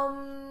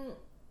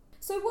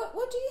 So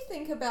what do you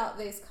think about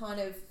this kind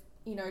of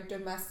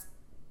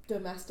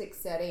domestic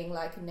setting,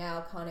 like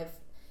now kind of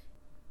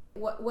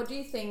what do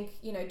you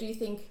think, do you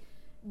think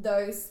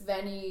those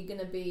venues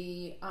gonna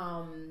be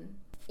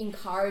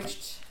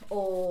encouraged,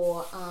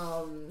 or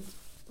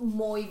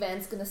more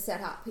events gonna set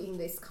up in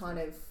this kind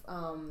of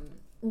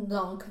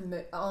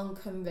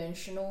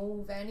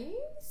unconventional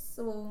venues?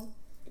 Or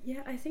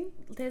Yeah, I think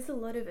there's a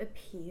lot of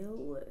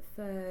appeal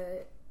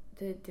for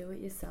the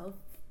do-it-yourself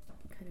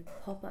kind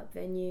of pop-up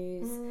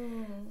venues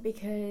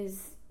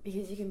because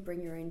you can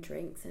bring your own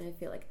drinks, and I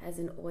feel like as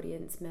an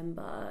audience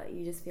member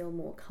you just feel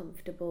more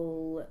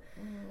comfortable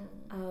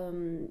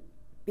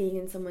being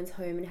in someone's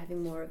home and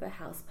having more of a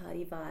house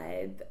party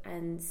vibe,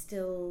 and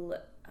still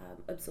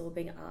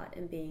absorbing art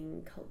and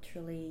being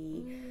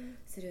culturally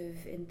sort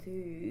of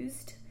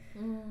enthused.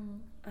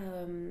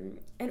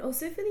 And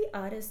also for the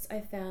artists,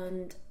 I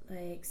found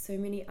like so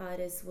many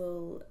artists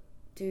will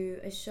do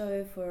a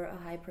show for a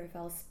high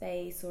profile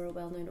space or a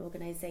well-known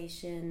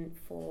organization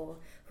for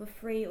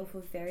free or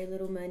for very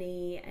little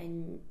money,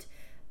 and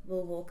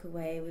will walk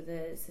away with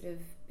a sort of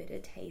bitter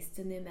taste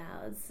in their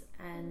mouths.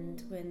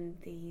 And when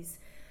these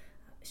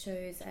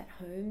shows at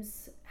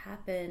homes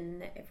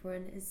happen,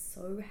 everyone is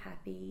so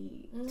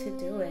happy to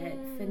do it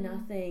for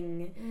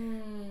nothing,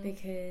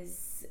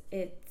 because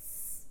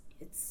it's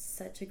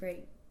such a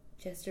great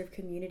gesture of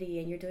community,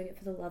 and you're doing it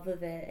for the love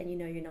of it, and you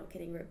know you're not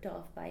getting ripped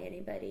off by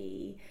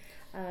anybody.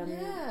 So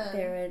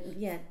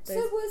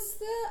was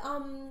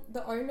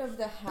the owner of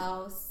the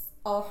house,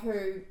 or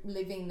who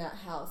living in that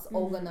house,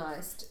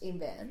 organised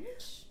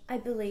event? I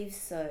believe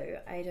so.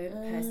 I don't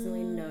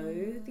personally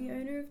know the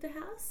owner of the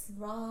house.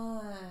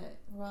 Right.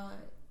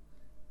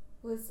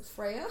 Was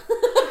Freya?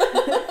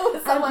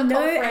 Was someone no,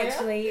 called Freya?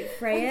 Actually,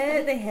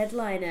 Freya, the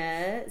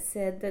headliner,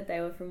 said that they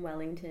were from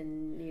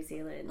Wellington, New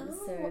Zealand.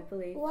 So I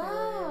believe they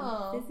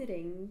were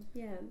visiting.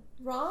 Yeah.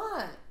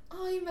 Right.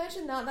 Oh,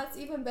 imagine that. That's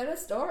even better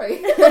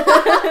story.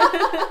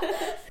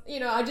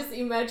 I just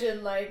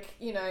imagine,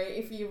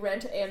 if you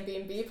rent an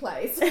Airbnb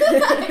place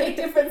in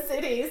different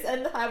cities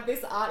and have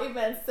this art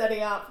event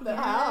setting up the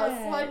house.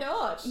 Why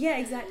not? Yeah,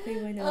 exactly.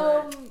 Why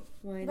not?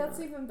 Why not? That's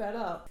even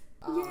better.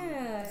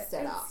 It's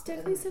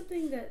definitely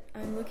something that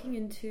I'm looking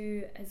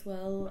into as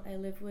well. I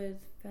live with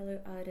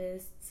fellow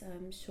artists,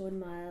 Sean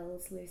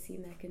Miles, Lucy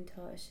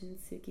McIntosh, and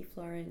Suki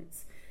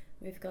Florence.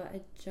 We've got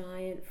a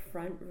giant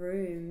front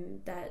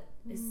room that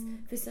is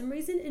for some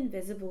reason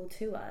invisible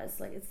to us.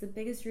 Like, it's the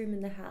biggest room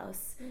in the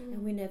house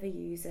and we never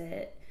use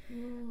it.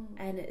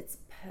 And it's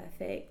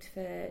perfect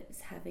for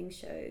just having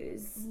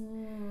shows.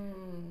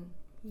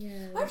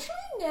 Yeah. Actually,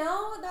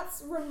 now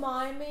that's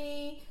remind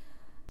me,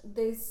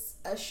 there's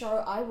a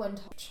show I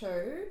went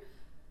to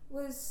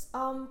was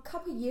a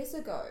couple of years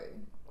ago,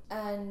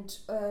 and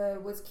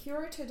was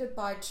curated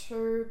by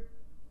two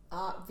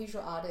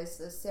visual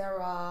artists,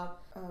 Sarah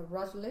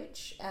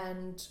Rutledge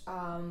and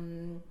I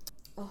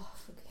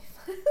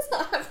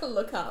have to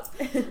look up.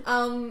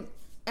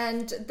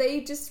 And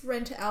they just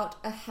rent out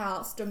a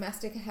house,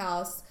 domestic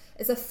house.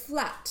 It's a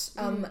flat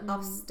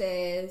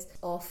upstairs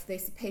of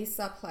this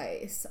pizza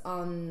place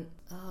on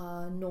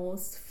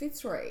North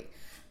Fitzroy.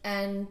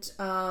 And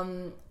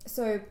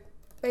so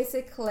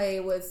basically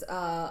it was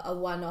a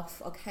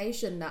one-off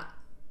occasion that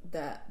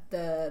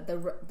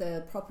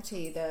the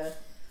property, the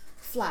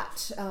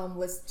flat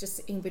was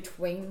just in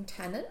between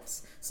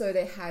tenants, so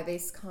they had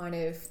this kind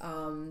of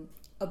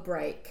a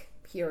break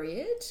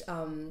period.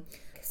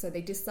 So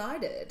they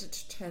decided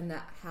to turn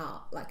that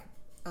house,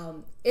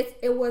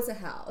 it was a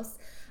house,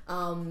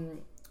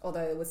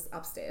 although it was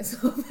upstairs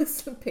of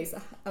this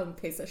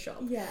pizza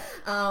shop. Yeah.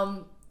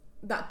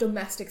 That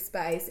domestic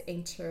space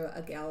into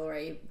a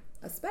gallery,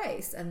 a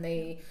space, and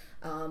they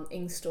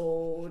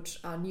installed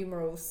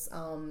numerous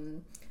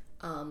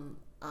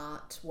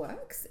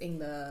artworks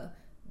in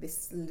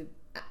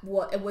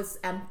it was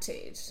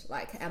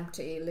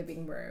empty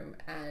living room.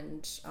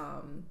 And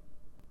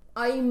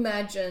I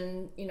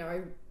imagine,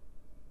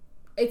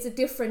 it's a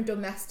different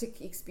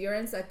domestic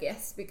experience, I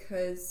guess,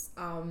 because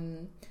I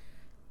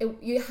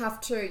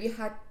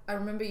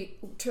remember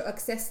to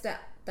access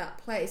that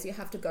place, you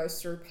have to go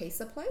through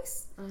Pizza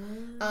Place.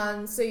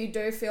 So I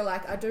do feel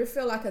like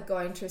I'm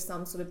going to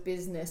some sort of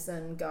business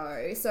and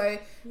go. So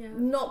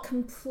not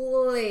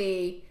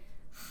completely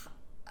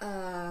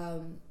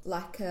have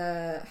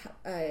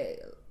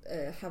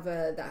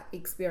that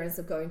experience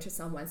of going to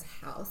someone's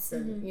house,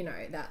 and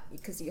that,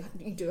 because you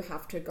do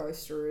have to go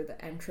through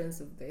the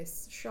entrance of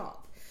this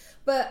shop.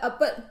 But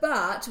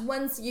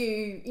once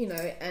you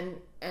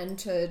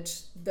entered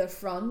the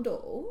front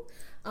door,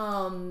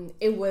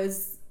 it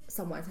was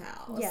someone's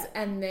house,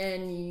 and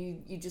then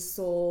you just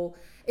saw.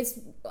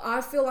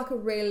 I feel like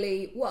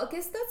I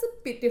guess that's a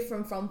bit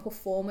different from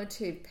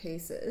performative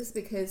pieces,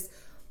 because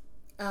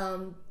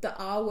the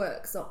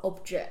artworks are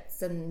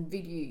objects and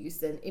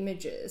videos and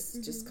images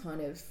just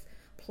kind of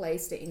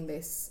placed in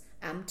this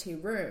empty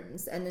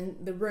rooms, and then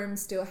the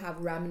rooms still have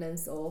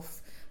remnants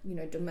of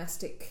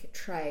domestic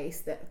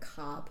trace, that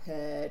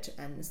carpet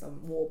and some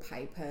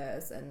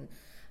wallpapers and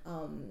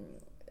a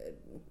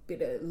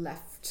bit of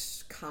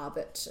left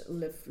carpet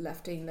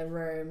left in the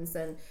rooms,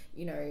 and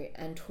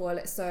and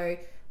toilet. So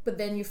but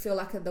then you feel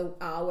like the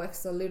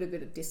artworks are a little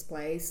bit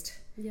displaced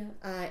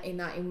in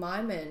that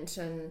environment,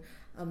 and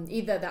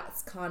either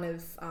that's kind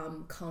of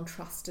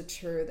contrasted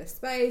to the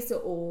space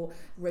or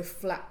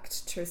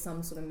reflect to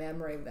some sort of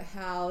memory of the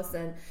house.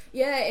 And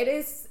it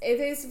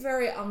is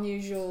very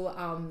unusual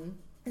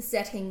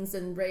settings,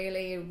 and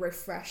really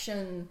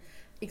refreshing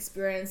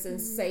experience,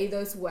 and see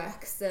those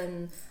works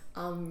and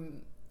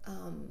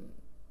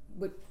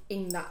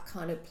in that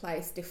kind of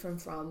place,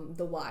 different from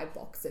the white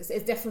boxes.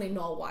 It's definitely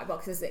not white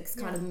boxes. It's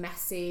kind of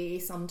messy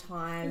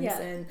sometimes,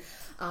 and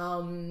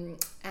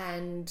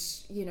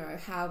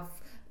have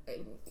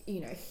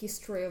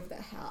history of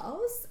the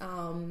house,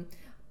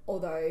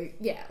 although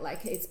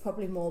it's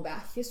probably more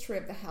about history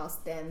of the house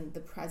than the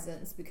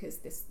presence, because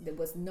there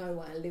was no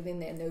one living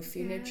there, no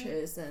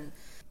furnitures. And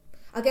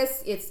I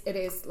guess it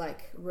is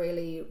like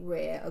really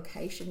rare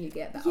occasion you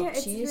get that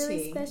opportunity. It's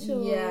really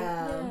special.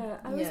 Yeah.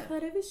 I was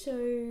part of a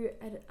show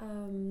at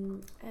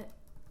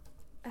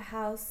a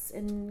house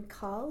in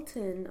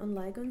Carlton on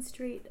Lygon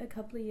Street a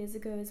couple of years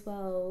ago as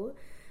well.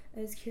 It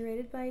was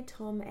curated by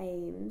Tom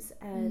Ames,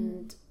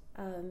 and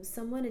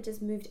someone had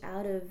just moved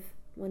out of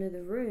one of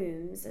the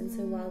rooms, and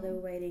so while they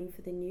were waiting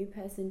for the new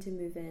person to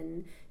move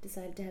in,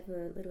 decided to have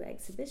a little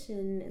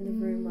exhibition in the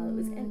room while it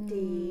was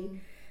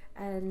empty.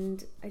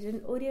 And I did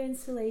an audio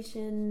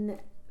installation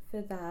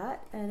for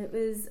that, and it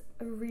was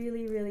a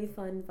really, really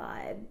fun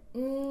vibe.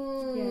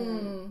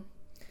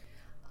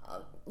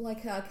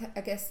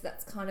 I guess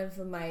that's kind of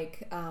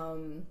make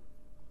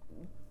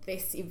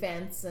these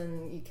events,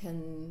 and you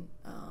can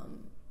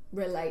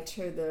relate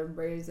to the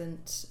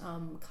recent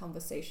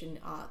conversation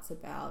arts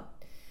about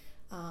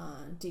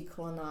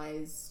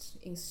decolonize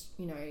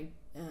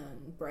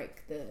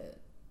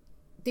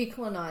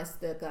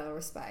the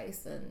gallery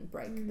space and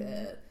break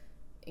the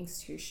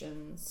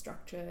institution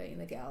structure in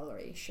the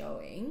gallery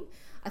showing.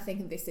 I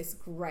think this is a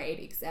great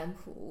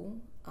example.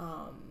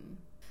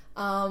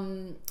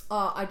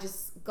 I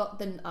just got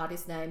the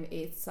artist's name.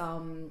 It's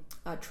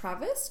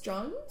Travis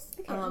Jones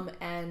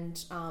and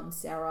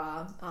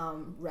Sarah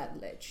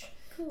Revenage.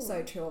 Cool.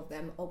 So two of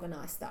them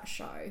organised that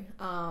show.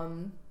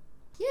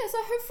 So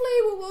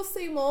hopefully we will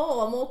see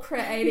more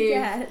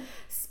creative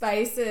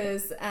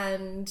spaces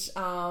and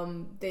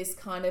this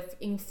kind of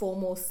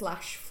informal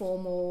 /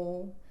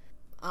 formal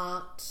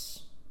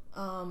art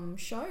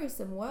shows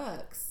and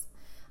works.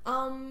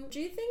 Do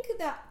you think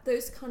that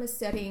those kind of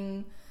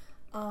setting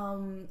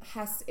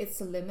has its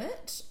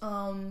limit?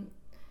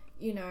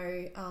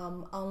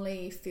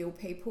 Only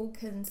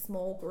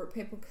small group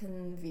people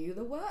can view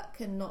the work,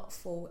 and not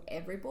for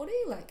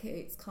everybody. Like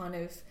it's kind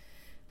of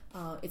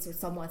it's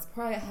someone's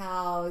prayer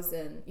house,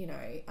 and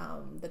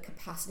the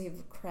capacity of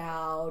the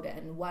crowd,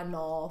 and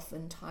one-off,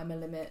 and time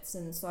limits,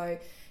 and so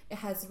it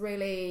has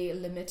really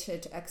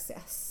limited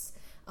access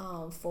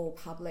for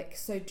public.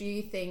 So what do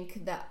you think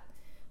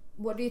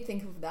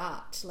of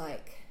that?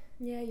 Like,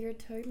 yeah, you're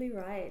totally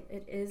right.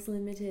 It is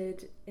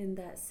limited in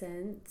that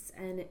sense,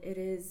 and it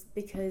is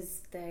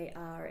because they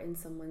are in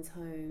someone's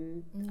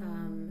home.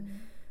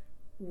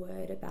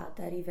 Word about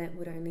that event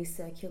would only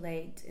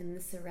circulate in the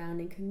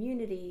surrounding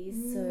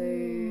communities. So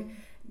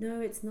no,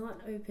 it's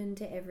not open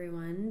to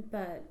everyone,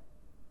 but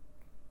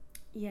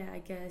yeah, I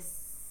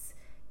guess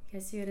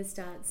you gotta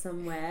start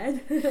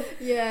somewhere.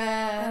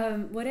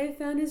 What I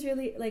found is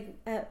really, like,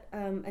 at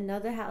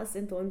another house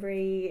in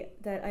Thornbury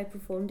that I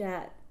performed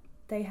at,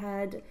 they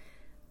had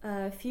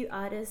a few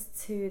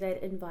artists who they'd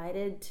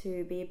invited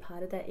to be a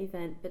part of that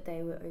event, but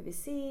they were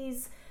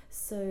overseas,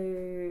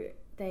 so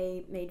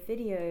they made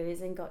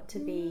videos and got to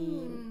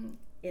be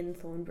in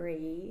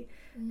Thornbury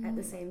at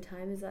the same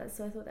time as us.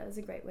 So I thought that was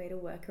a great way to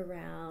work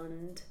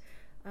around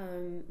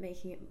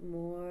making it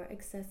more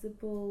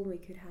accessible. We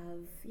could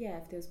have,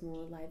 if there was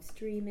more live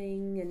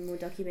streaming and more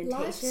documentation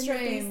of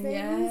these things,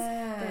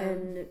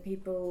 then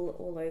people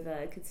all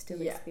over could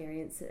still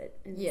experience it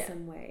in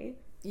some way.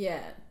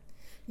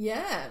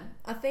 Yeah,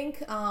 I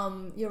think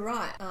you're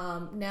right.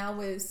 Now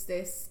with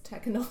this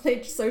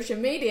technology, social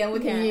media, we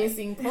can use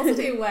in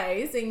positive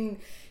ways, and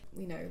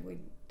we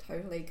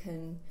totally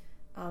can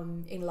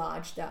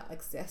enlarge that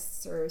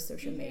access through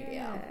social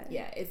media.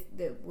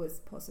 There is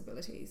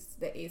possibility.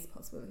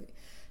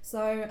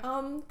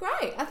 So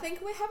great. I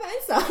think we have an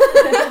answer.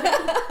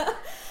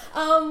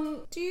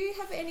 Do you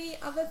have any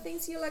other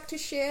things you'd like to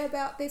share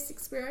about this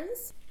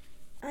experience?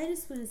 I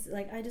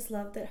just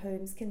love that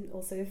homes can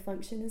also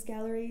function as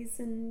galleries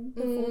and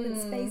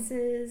performance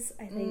spaces.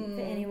 I think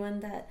for anyone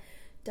that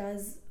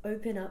does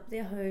open up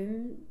their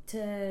home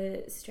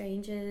to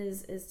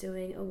strangers is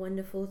doing a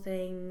wonderful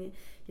thing.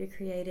 You're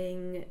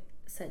creating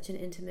such an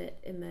intimate,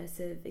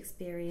 immersive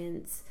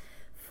experience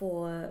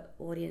for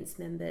audience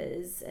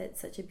members.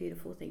 It's such a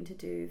beautiful thing to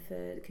do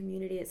for the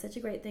community. It's such a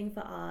great thing for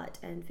art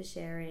and for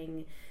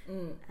sharing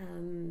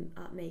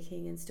art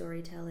making and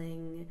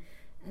storytelling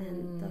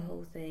and the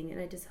whole thing. And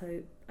I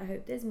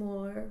hope there's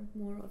more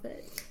of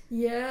it.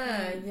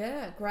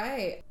 Yeah,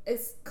 great.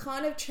 It's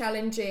kind of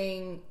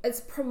challenging.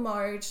 It's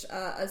promote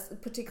a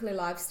particular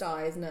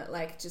lifestyle, isn't it?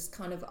 Like just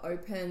kind of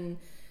open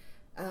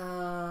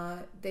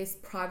this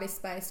private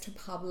space to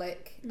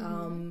public,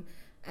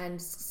 and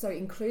so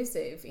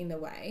inclusive in a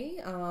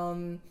way.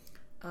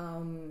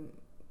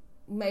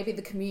 Maybe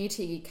the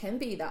community can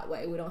be that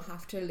way. We don't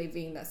have to live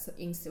in that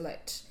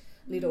insulate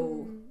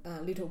little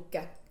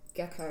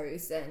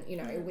geckos, and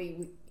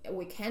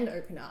we can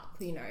open up,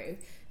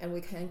 and we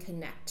can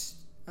connect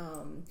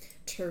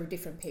to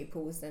different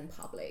peoples and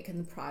public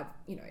and private.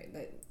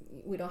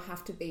 We don't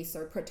have to be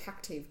so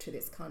protective to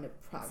this kind of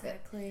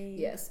private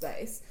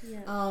space.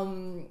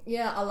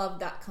 I love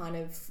that kind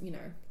of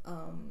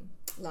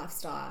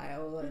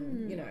lifestyle,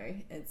 and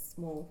it's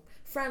more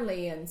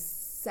friendly and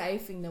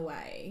safe in a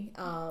way.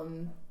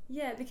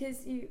 Yeah,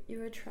 because you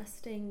are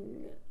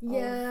trusting Yeah.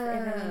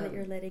 of everyone that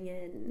you're letting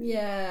in.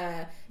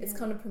 Yeah, it's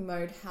kind of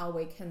promote how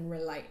we can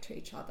relate to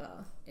each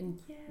other and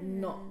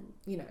not,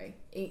 you know,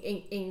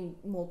 in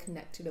more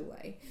connected a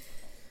way.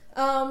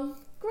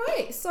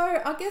 Great. So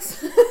I guess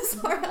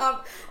sorry,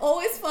 I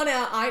always find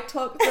out I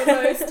talk the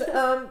most,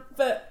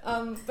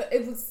 but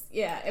it was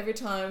every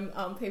time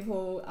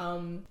people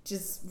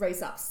just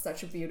raise up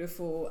such a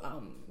beautiful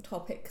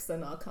topics,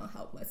 and I can't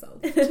help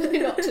myself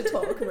not to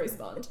talk and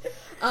respond.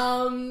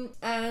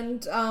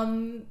 And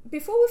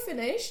before we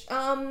finish,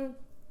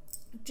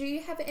 do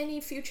you have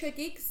any future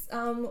gigs,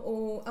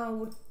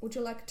 or would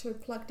you like to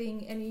plug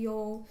in any of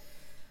your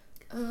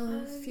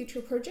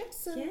future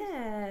projects?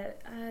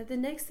 The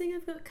next thing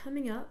I've got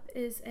coming up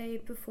is a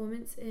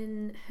performance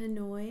in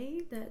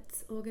Hanoi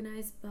that's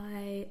organised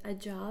by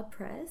Ajar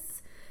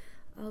Press.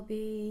 I'll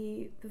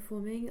be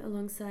performing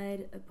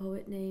alongside a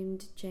poet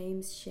named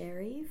James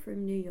Sherry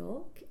from New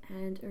York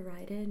and a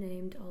writer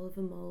named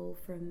Oliver Mole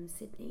from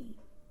Sydney.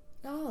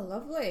 Oh,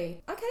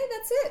 lovely. Okay,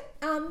 that's it.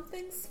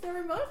 Thanks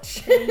very much.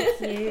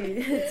 Thank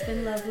you. It's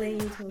been lovely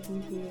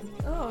talking to you.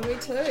 Oh, me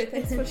too.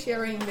 Thanks for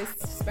sharing this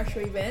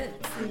special event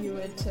you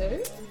went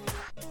to.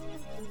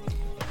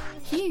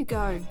 Here you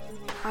go.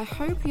 I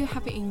hope you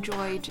have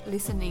enjoyed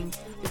listening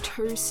the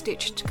two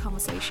stitched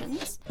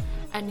conversations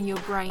and your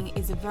brain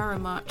is very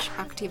much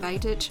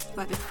activated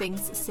by the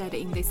things said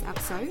in this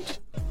episode.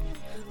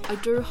 I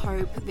do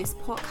hope this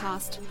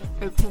podcast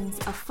opens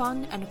a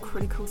fun and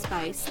critical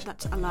space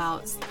that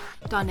allows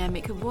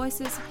dynamic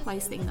voices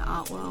placed in the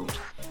art world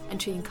and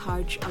to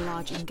encourage a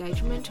large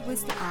engagement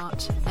with the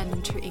art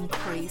and to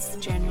increase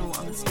general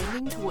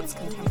understanding towards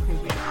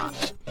contemporary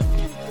art.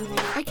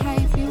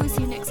 Okay, viewers